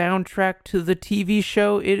soundtrack to the TV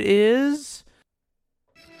show. It is...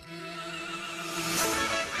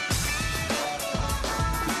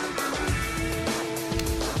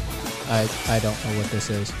 I don't know what this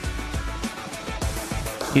is.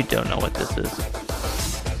 You don't know what this is.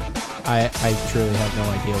 I truly have no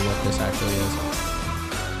idea what this actually is.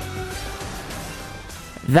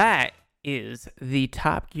 That is the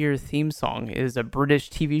Top Gear theme song. It is a British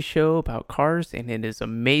TV show about cars, and it is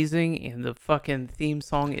amazing, and the fucking theme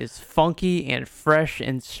song is funky and fresh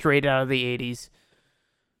and straight out of the 80s.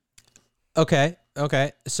 Okay.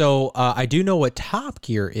 So I do know what Top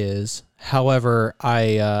Gear is. However,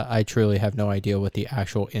 I truly have no idea what the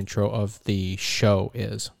actual intro of the show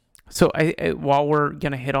is. So I while we're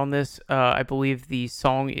going to hit on this, I believe the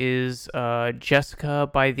song is Jessica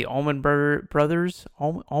by the Allman Brothers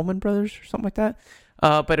or something like that.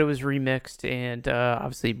 But it was remixed and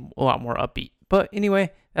obviously a lot more upbeat. But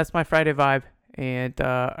anyway, that's my Friday vibe and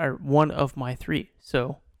one of my 3.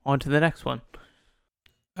 So on to the next one.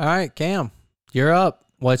 All right, Cam, you're up.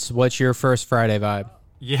 What's your first Friday vibe?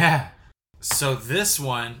 Yeah. So this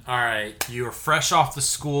one, all right, you're fresh off the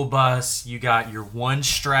school bus. You got your one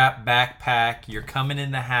strap backpack. You're coming in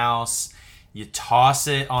the house. You toss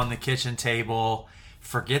it on the kitchen table.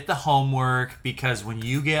 Forget the homework, because when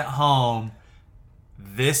you get home,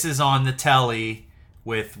 this is on the telly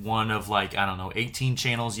with one of 18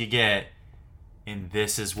 channels you get, and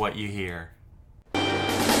this is what you hear.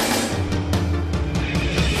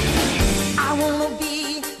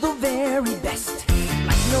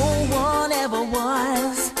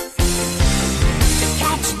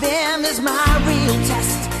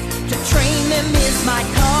 train, them is my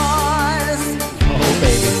cars. Oh,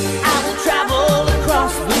 baby. I will travel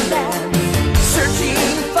across the land, searching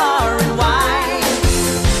far and wide.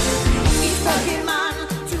 Each Pokemon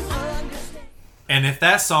to understand. And if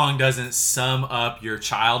that song doesn't sum up your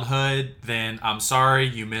childhood, then I'm sorry,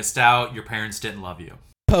 you missed out. Your parents didn't love you.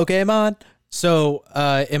 Pokemon. So,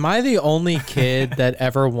 am I the only kid that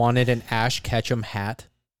ever wanted an Ash Ketchum hat?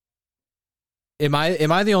 Am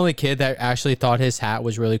I the only kid that actually thought his hat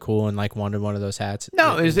was really cool and like wanted one of those hats?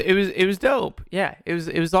 No, it was dope. Yeah, it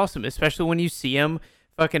was awesome, especially when you see him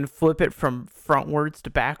fucking flip it from frontwards to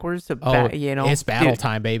backwards to it's battle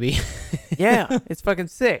time, baby. Yeah, it's fucking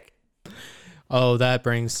sick. Oh, that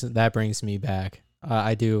brings me back.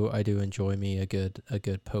 I do enjoy me a good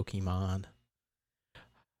Pokemon.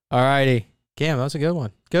 Alrighty, Cam, that was a good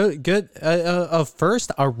one. Good.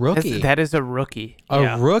 First, a rookie. That is a rookie.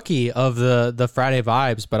 A rookie of the Friday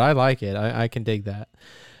vibes, but I like it. I can dig that.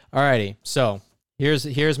 Alrighty, so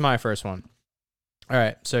here's my first one. All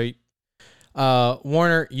right, so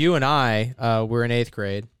Warner, you and I were in 8th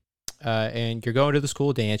grade, and you're going to the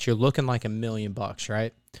school dance. You're looking like $1,000,000,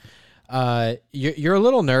 right? You're a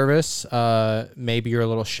little nervous. Maybe you're a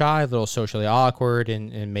little shy, a little socially awkward,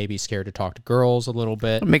 and maybe scared to talk to girls a little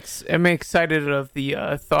bit. I'm excited of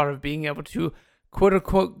the thought of being able to quote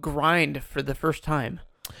unquote grind for the first time.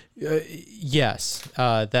 Yes,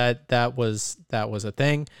 that was a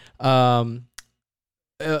thing. But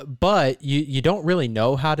you don't really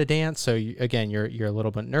know how to dance, so you're a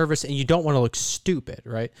little bit nervous, and you don't want to look stupid,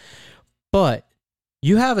 right? But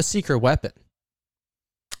you have a secret weapon.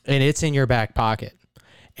 And it's in your back pocket,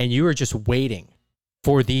 and you are just waiting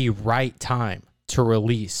for the right time to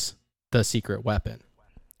release the secret weapon.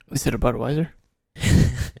 Is it a Budweiser? In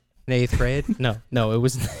 8th grade? No, it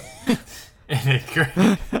was. In 8th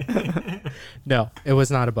grade. No, it was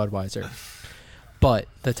not a Budweiser. But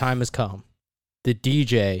the time has come. The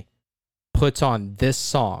DJ puts on this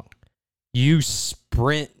song. You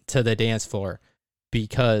sprint to the dance floor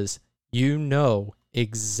because you know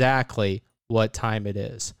exactly what time it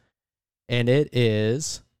is. And it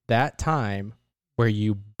is that time where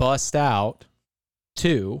you bust out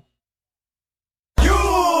to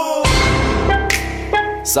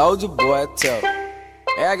Soldier Boy tell.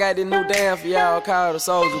 Hey, I got this new dance for y'all called the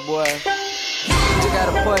Soldier Boy. You just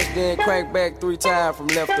gotta punch, then crank back 3 times from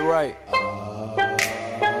left to right.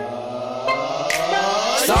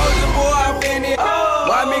 Soldier Boy, I'm in it.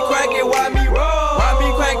 Why me crank it? Why me roll? Why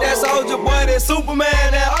me crank that Soldier Boy? That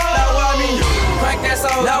Superman? Now why me crank that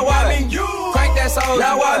Soldier? Now why me crank that Soldier?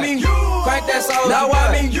 Now why me crank that Soldier? Now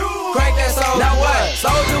why me crank that Soldier? Now what?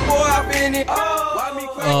 Soldier Boy, I'm in it. Why me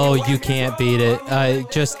crank Oh, you can't beat it.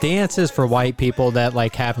 Just dances for white people that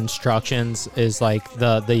like have instructions is like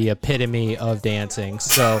the epitome of dancing.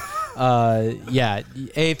 So, yeah,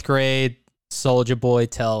 8th grade, Soulja Boy,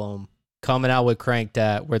 tell 'em, coming out with Crank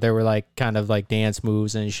That, where they were like kind of like dance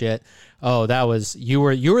moves and shit. Oh, that was you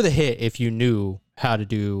were the hit if you knew how to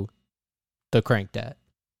do the Crank That.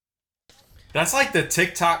 That's like the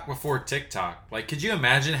TikTok before TikTok. Like, could you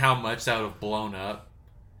imagine how much that would have blown up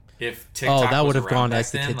if TikTok? Oh, that would have around gone, back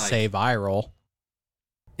as the then? kids Like, say, viral.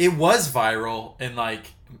 It was viral, and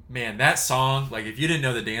like, man, that song. Like, if you didn't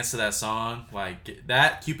know the dance to that song, like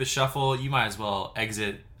that Cupid Shuffle, you might as well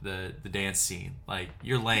exit the dance scene. Like,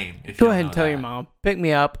 you're lame. If Go you don't ahead and know tell that. your mom. Pick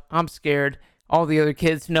me up. I'm scared. All the other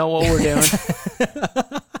kids know what we're doing.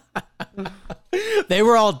 They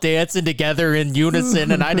were all dancing together in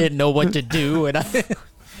unison, and I didn't know what to do. And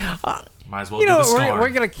Might as well You do know, the scar. we're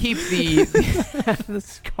gonna keep the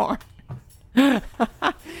scar.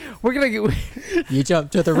 We're gonna get. you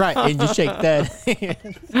jump to the right and you shake that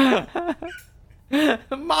hand.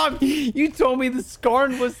 Mom, you told me the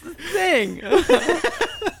scarn was the thing.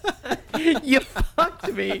 You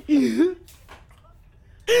fucked me.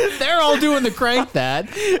 They're all doing the Crank That,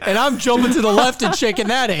 and I'm jumping to the left and shaking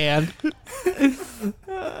that hand.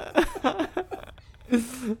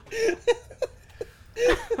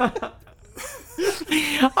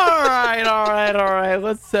 All right.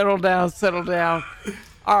 Let's settle down.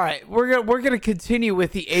 All right, we're gonna continue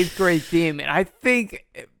with the 8th grade theme, and I think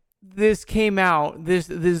this came out,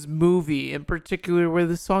 this movie in particular, where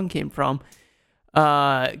the song came from,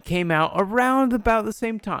 came out around about the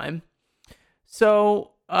same time.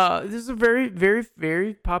 So this is a very, very,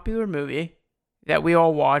 very popular movie that we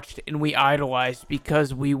all watched and we idolized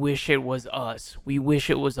because we wish it was us. We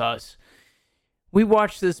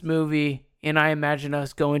watched this movie, and I imagine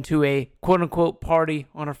us going to a quote unquote party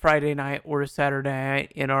on a Friday night or a Saturday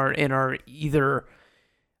night in our either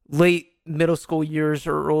late middle school years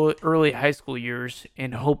or early high school years,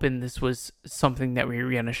 and hoping this was something that we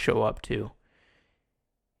were going to show up to.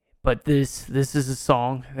 But this is a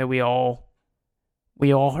song that we all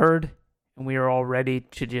heard, and we are all ready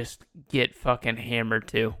to just get fucking hammered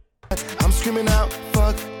to. I'm screaming out,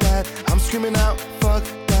 fuck that. I'm screaming out, fuck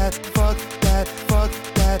that, fuck that, fuck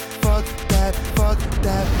that, fuck that, fuck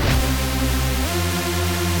that.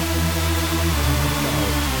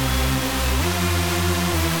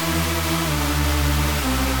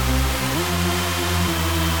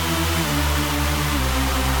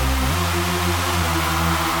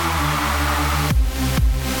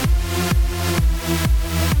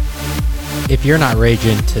 If you're not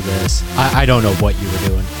raging to this, I don't know what you were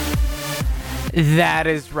doing. That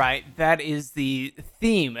is right. That is the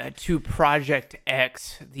theme to Project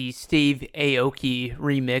X, the Steve Aoki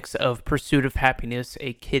remix of Pursuit of Happiness,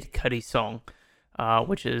 a Kid Cudi song,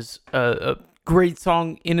 which is a great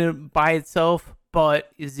song in it by itself,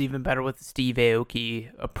 but is even better with the Steve Aoki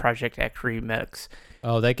Project X remix.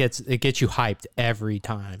 Oh, it gets you hyped every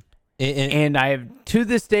time. And I have, to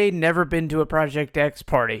this day, never been to a Project X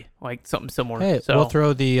party, like something similar. Hey, So we'll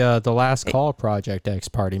throw the Last Call Project X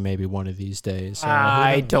party maybe one of these days.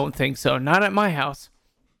 I don't think so. Not at my house.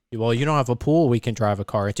 Well, you don't have a pool we can drive a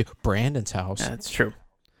car into. Brandon's house. That's true.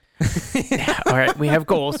 All right, we have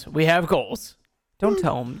goals. We have goals. Don't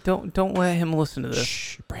tell him. Don't let him listen to this.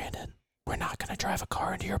 Shh, Brandon. We're not going to drive a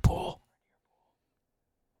car into your pool.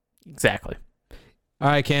 Exactly. All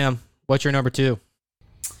right, Cam. What's your number 2?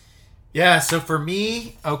 Yeah, so for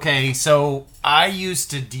me, okay, so I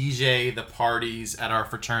used to DJ the parties at our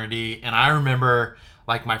fraternity, and I remember,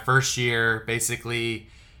 like, my first year, basically,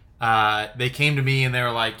 they came to me and they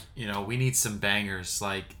were like, you know, we need some bangers,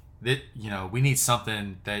 like, we need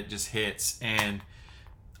something that just hits, and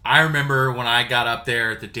I remember when I got up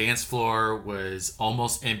there, the dance floor was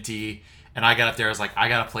almost empty, and I got up there, I was like, I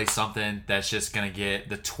gotta play something that's just gonna get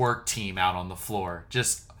the twerk team out on the floor,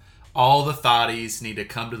 just all the thotties need to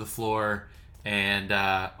come to the floor, and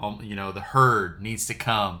the herd needs to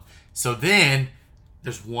come. So then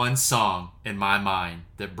there's one song in my mind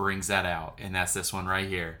that brings that out, and that's this one right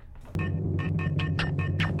here.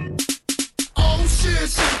 Oh shit,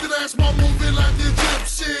 shake that ass, while moving like the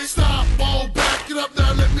gypsy. Stop, ball, back it up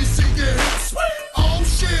now, let me see your hips. Oh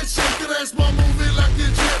shit, shake that ass, while moving like the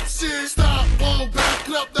gypsy. Stop, ball, back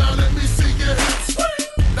it up now, let me see your hips.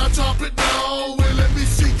 Now drop it down, and let me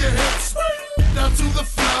see your hips. Now to the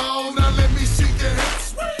floor, now let me see your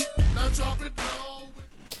hips. Now drop it down.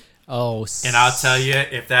 Oh, And I'll tell you,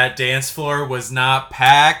 if that dance floor was not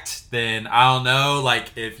packed, then I don't know,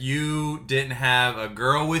 like, if you didn't have a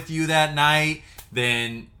girl with you that night,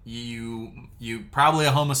 then you probably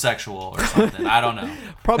a homosexual or something. I don't know.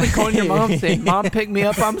 Probably calling your mom saying, "Mom, pick me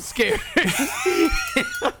up, I'm scared."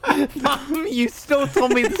 Mom, you still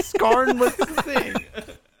told me the scarring was the thing.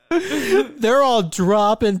 They're all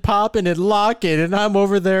dropping, popping, and locking, and I'm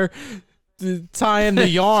over there tying the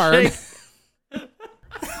yarn.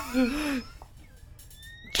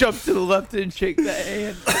 Jump to the left and shake that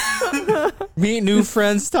hand. Meet new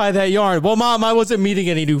friends, tie that yarn. Well, Mom, I wasn't meeting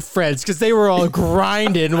any new friends because they were all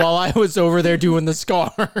grinding while I was over there doing the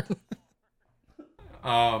scar.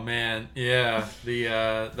 Oh man, yeah. The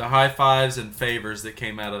high fives and favors that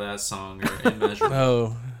came out of that song are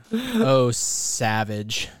immeasurable. Oh,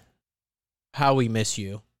 savage! How we miss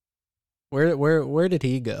you. Where did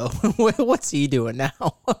he go? What's he doing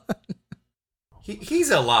now? He's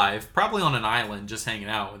alive, probably on an island, just hanging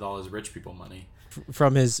out with all his rich people money.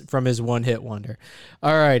 From his one hit wonder.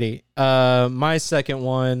 Alrighty. My second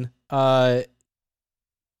one. I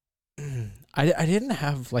didn't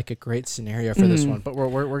have like a great scenario for this one, but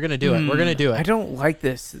we're gonna do it. We're gonna do it. I don't like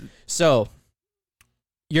this. So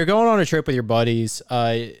you're going on a trip with your buddies,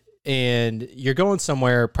 and you're going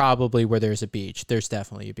somewhere probably where there's a beach. There's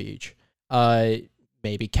definitely a beach.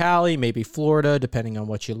 Maybe Cali, maybe Florida, depending on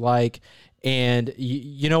what you like. And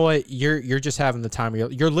you know what? You're just having the time.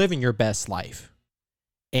 You're living your best life,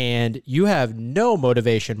 and you have no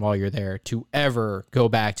motivation while you're there to ever go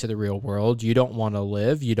back to the real world. You don't want to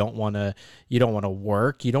live. You don't want to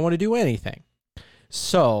work. You don't want to do anything.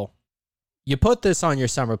 So you put this on your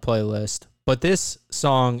summer playlist, but this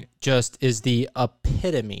song just is the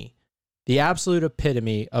epitome, the absolute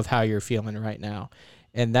epitome of how you're feeling right now.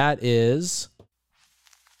 And that is...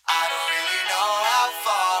 I don't really know how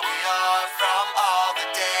far we are from all the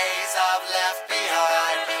days I've left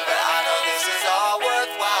behind, but I know this is all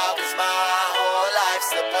worthwhile, 'cause my whole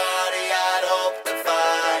life's the party I'd hope to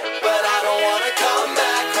find. But I don't wanna come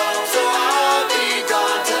back home, so I'll be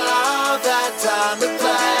gone till I'll have that time to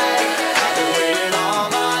play. I've been waiting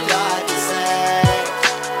all my life to say,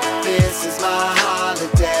 this is my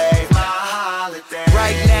holiday, my holiday.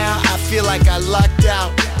 Right now I feel like I lucked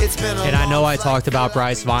out. It's been a And I know I talked about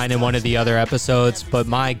Bryce Vine in one of the other episodes, but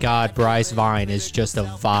my God, Bryce Vine is just a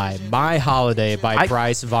vibe. My Holiday by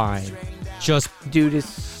Bryce Vine. Just, dude, is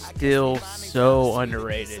still so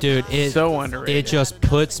underrated. Dude, so underrated. It just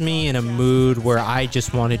puts me in a mood where I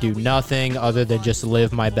just want to do nothing other than just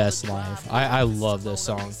live my best life. I love this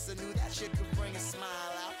song.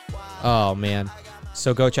 Oh, man.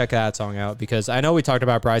 So go check that song out, because I know we talked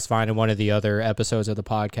about Bryce Vine in one of the other episodes of the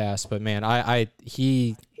podcast, but man, I'm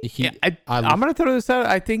gonna throw this out.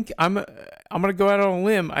 I think I'm gonna go out on a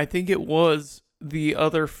limb. I think it was the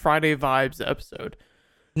other Friday Vibes episode.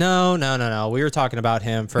 No. We were talking about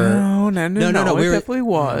him for no. It definitely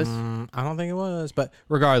was. I don't think it was, but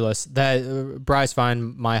regardless, that Bryce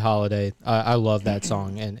Vine, My Holiday. I love that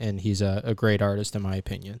song, and he's a great artist in my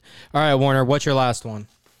opinion. All right, Warner, what's your last one?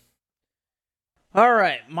 All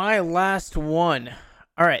right, my last one.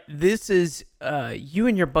 All right, this is you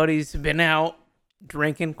and your buddies have been out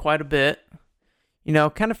drinking quite a bit. You know,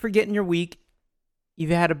 kind of forgetting your week. You've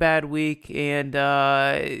had a bad week, and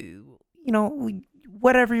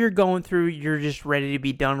whatever you're going through, you're just ready to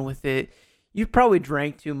be done with it. You've probably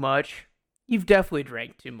drank too much. You've definitely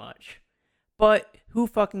drank too much. But who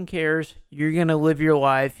fucking cares? You're going to live your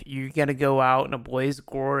life. You're going to go out in a blaze of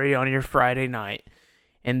glory on your Friday night.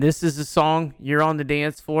 And this is a song you're on the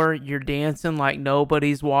dance floor. You're dancing like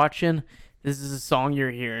nobody's watching. This is a song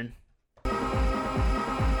you're hearing.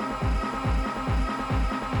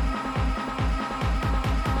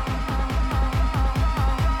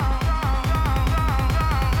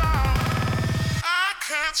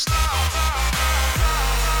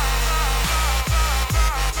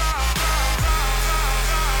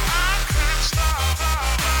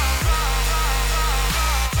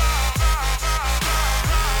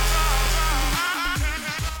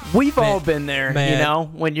 We've all been there, man. You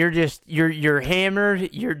know, when you're just, you're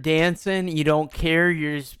hammered, you're dancing, you don't care,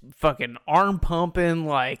 you're just fucking arm pumping,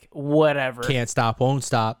 like, whatever. Can't stop, won't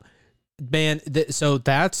stop. Man, so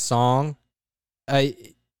that song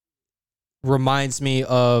reminds me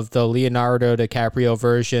of the Leonardo DiCaprio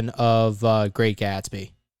version of Great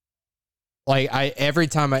Gatsby. Like, every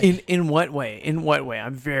time In what way? In what way?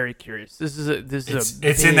 I'm very curious. It's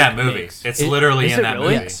in that movie. Mix. It's literally in that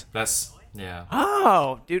really? movie. Yes. That's... Yeah.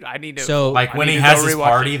 Oh, dude, I need to. So, like when he has his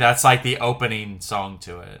party, that's like the opening song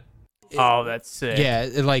to it. Oh, that's sick. Yeah,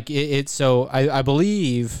 like it's so I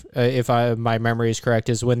believe if my memory is correct,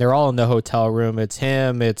 is when they're all in the hotel room. It's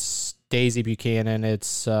him, it's Daisy Buchanan,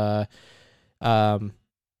 it's Tobey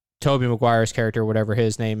Maguire's character, whatever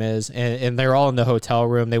his name is, and they're all in the hotel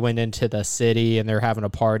room. They went into the city and they're having a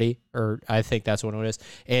party, or I think that's what it is.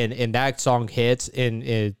 And that song hits, and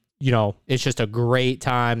it's just a great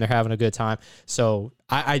time. They're having a good time. So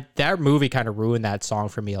I that movie kind of ruined that song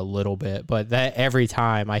for me a little bit, but that every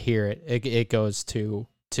time I hear it goes to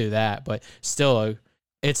that. But it's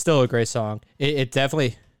still a great song. It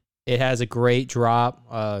definitely has a great drop.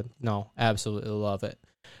 No, absolutely love it.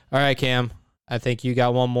 All right, Cam, I think you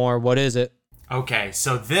got one more. What is it? Okay,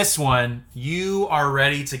 so this one, you are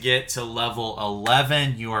ready to get to level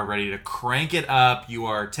 11. You are ready to crank it up. You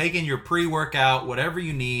are taking your pre-workout, whatever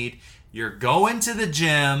you need. You're going to the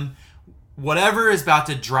gym. Whatever is about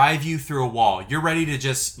to drive you through a wall. You're ready to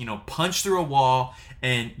just, punch through a wall,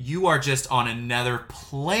 and you are just on another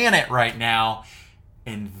planet right now.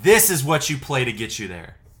 And this is what you play to get you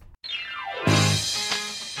there.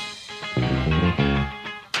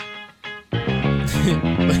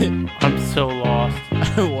 I'm so lost.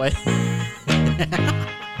 What?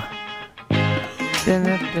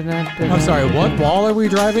 I'm sorry, what wall are we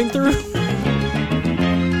driving through?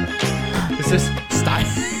 Is this style?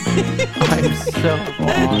 I'm so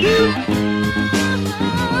lost.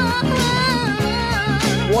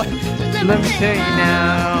 What? Let me tell you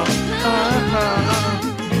now.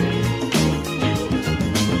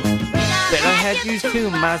 That I had you to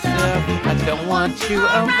myself. I don't want you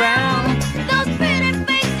around.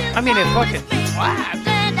 I mean, it fucking slaps.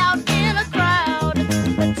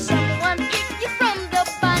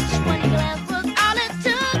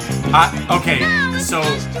 Okay, so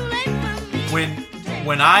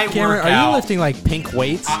when I Cameron, work are out, you lifting like pink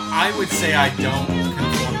weights? I would say I don't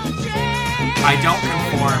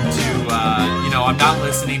conform to, I'm not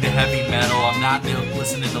listening to heavy metal. I'm not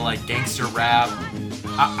listening to like gangster rap.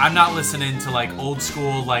 I'm not listening to like old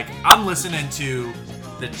school. Like, I'm listening to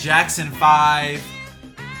the Jackson 5,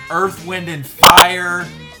 Earth, Wind, and Fire.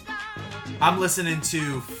 I'm listening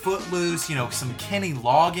to Footloose, some Kenny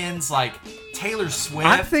Loggins, like Taylor Swift.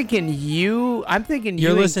 I'm thinking you You're and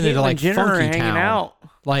listening to Caitlyn like Jenner are Funky hanging Town. out.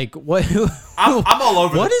 Like what? I'm all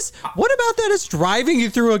over. What about that is driving you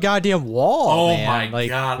through a goddamn wall? Oh man? my Like,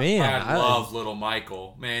 god, man, I love Little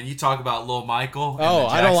Michael. Man, you talk about Little Michael. and Oh, the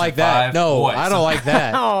I don't like Jackson that. Five. No, Boy, I don't like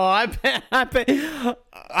that. Oh, I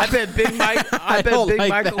bet Big Mike. I bet don't Big like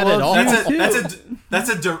Michael that at all. loves you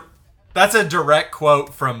too. That's a direct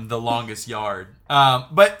quote from The Longest Yard.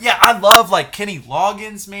 But yeah, I love like Kenny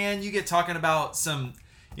Loggins, man. You get talking about some,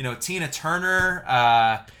 Tina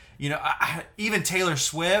Turner, even Taylor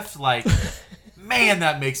Swift. Like, man,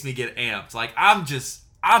 that makes me get amped. Like, I'm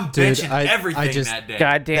bitching everything that day.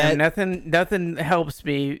 Goddamn, nothing helps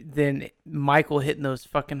me than Michael hitting those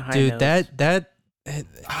fucking high Dude, notes.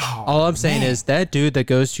 all I'm saying is that dude that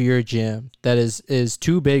goes to your gym that is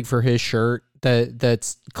too big for his shirt,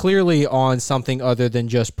 that's clearly on something other than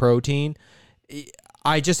just protein.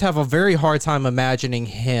 I just have a very hard time imagining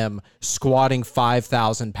him squatting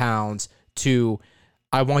 5,000 pounds to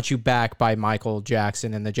 "I Want You Back" by Michael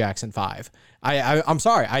Jackson and the Jackson 5. I'm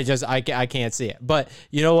sorry. I can't see it. But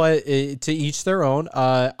you know what? To each their own.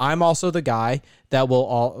 I'm also the guy that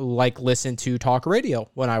will listen to talk radio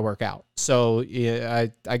when I work out. So yeah,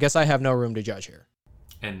 I guess I have no room to judge here.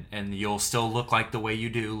 And you'll still look like the way you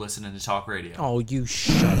do listening to talk radio. Oh, you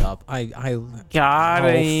shut up. Got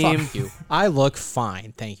him. Fuck you. I look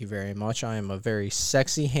fine. Thank you very much. I am a very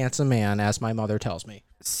sexy, handsome man, as my mother tells me.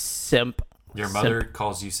 Simp. Your mother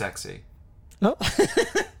calls you sexy. Oh.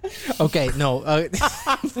 Okay, no.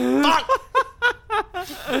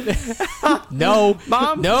 No.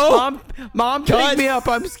 Mom, No. Mom, Cut. pick me up.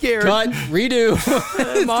 I'm scared. Cut. Redo.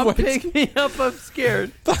 Mom, pick me up. I'm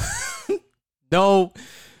scared. No.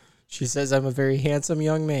 She says I'm a very handsome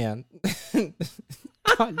young man.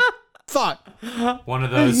 God, fuck. One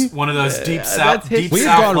of those deep south We've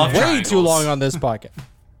love gone way triangles. too long on this podcast.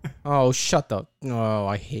 Oh, shut the. Oh,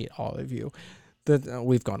 I hate all of you.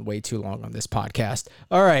 We've gone way too long on this podcast.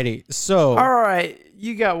 Alrighty, so All right,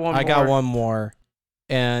 you got one. I got one more,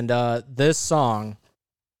 and this song.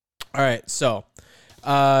 All right, so,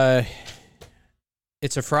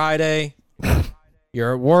 it's a Friday.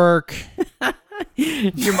 You're at work.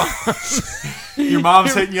 Your mom. Your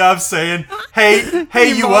mom's hitting you up saying,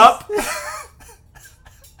 "Hey, you up?"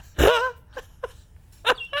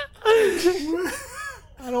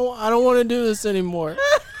 I don't want to do this anymore.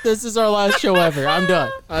 This is our last show ever. I'm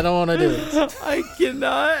done. I don't want to do this. I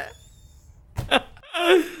cannot.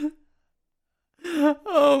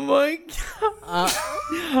 Oh my god!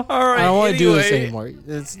 All right. I don't want to do this anyway. anymore. It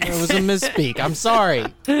was a misspeak. I'm sorry.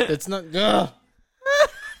 It's not. Ugh.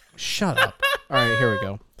 Shut up. All right, here we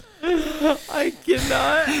go. I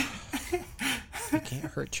cannot. I can't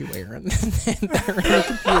hurt you, Aaron. They're in the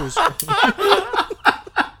computer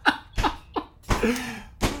screen.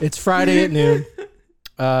 It's Friday at noon.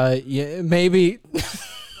 Yeah, maybe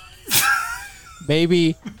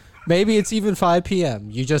it's even 5 p.m.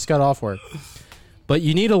 You just got off work. But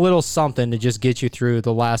you need a little something to just get you through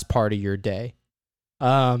the last part of your day.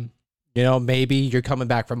 Maybe you're coming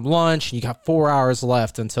back from lunch and you got 4 hours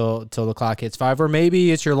left until the clock hits 5, or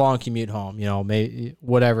maybe it's your long commute home, maybe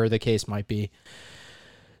whatever the case might be.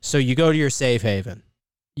 So you go to your safe haven.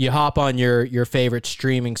 You hop on your favorite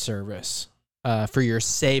streaming service for your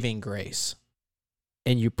saving grace,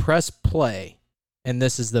 and you press play, and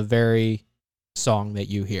this is the very song that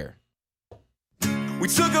you hear. We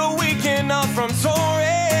took a weekend off from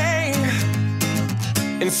touring,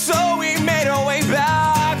 and so we made our way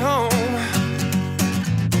back home.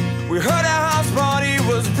 We heard a house party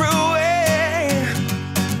was brewing.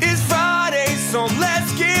 It's Friday, so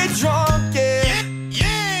let's get drunk,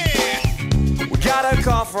 yeah. We got a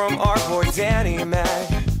call from our boy Danny Mac.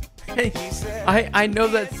 I know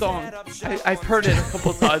that song. I've heard it a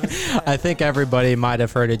couple times. I think everybody might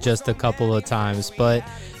have heard it just a couple of times, but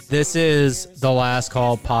this is the Last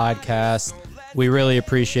Call podcast. We really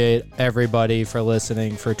appreciate everybody for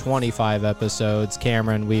listening for 25 episodes.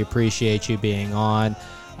 Cameron, we appreciate you being on.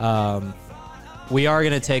 We are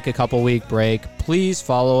going to take a couple week break. Please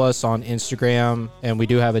follow us on Instagram, and we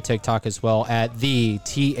do have a TikTok as well at the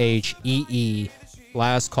THEE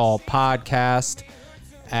Last Call podcast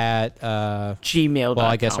at Gmail.com. Well,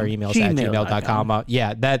 I guess our email is at gmail.com.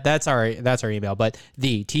 Yeah, that's our email. But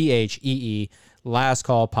the THEE Last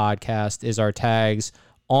Call podcast is our tags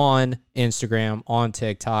on Instagram, on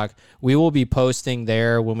TikTok. We will be posting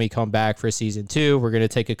there when we come back for season 2. We're going to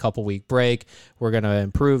take a couple week break. We're going to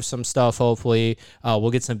improve some stuff, hopefully. We'll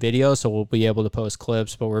get some videos, so we'll be able to post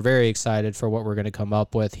clips, but we're very excited for what we're going to come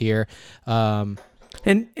up with here. And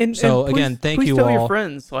so, please, again, thank you tell all. your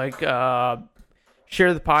friends,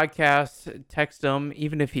 share the podcast, text them,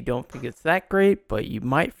 even if you don't think it's that great, but you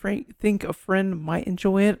might think a friend might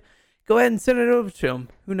enjoy it. go ahead and send it over to them.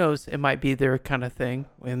 Who knows? It might be their kind of thing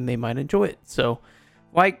and they might enjoy it. So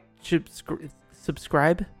like,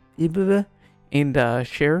 subscribe, and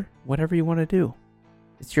share whatever you want to do.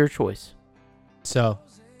 It's your choice. So,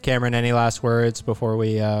 Cameron, any last words before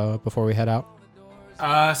we head out?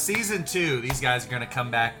 Season 2, these guys are going to come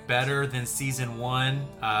back better than season 1.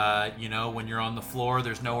 When you're on the floor,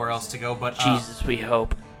 there's nowhere else to go but Jesus, we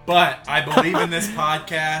hope. But I believe in this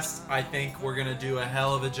podcast. I think we're going to do a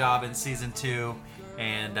hell of a job in season 2.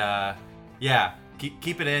 And,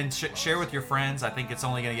 keep it in. Share with your friends. I think it's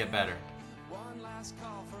only going to get better.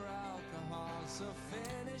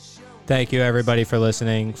 Thank you, everybody, for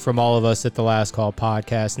listening. From all of us at the Last Call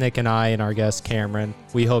podcast, Nick and I and our guest, Cameron,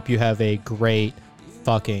 we hope you have a great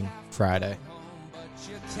fucking Friday. But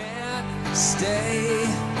you can't stay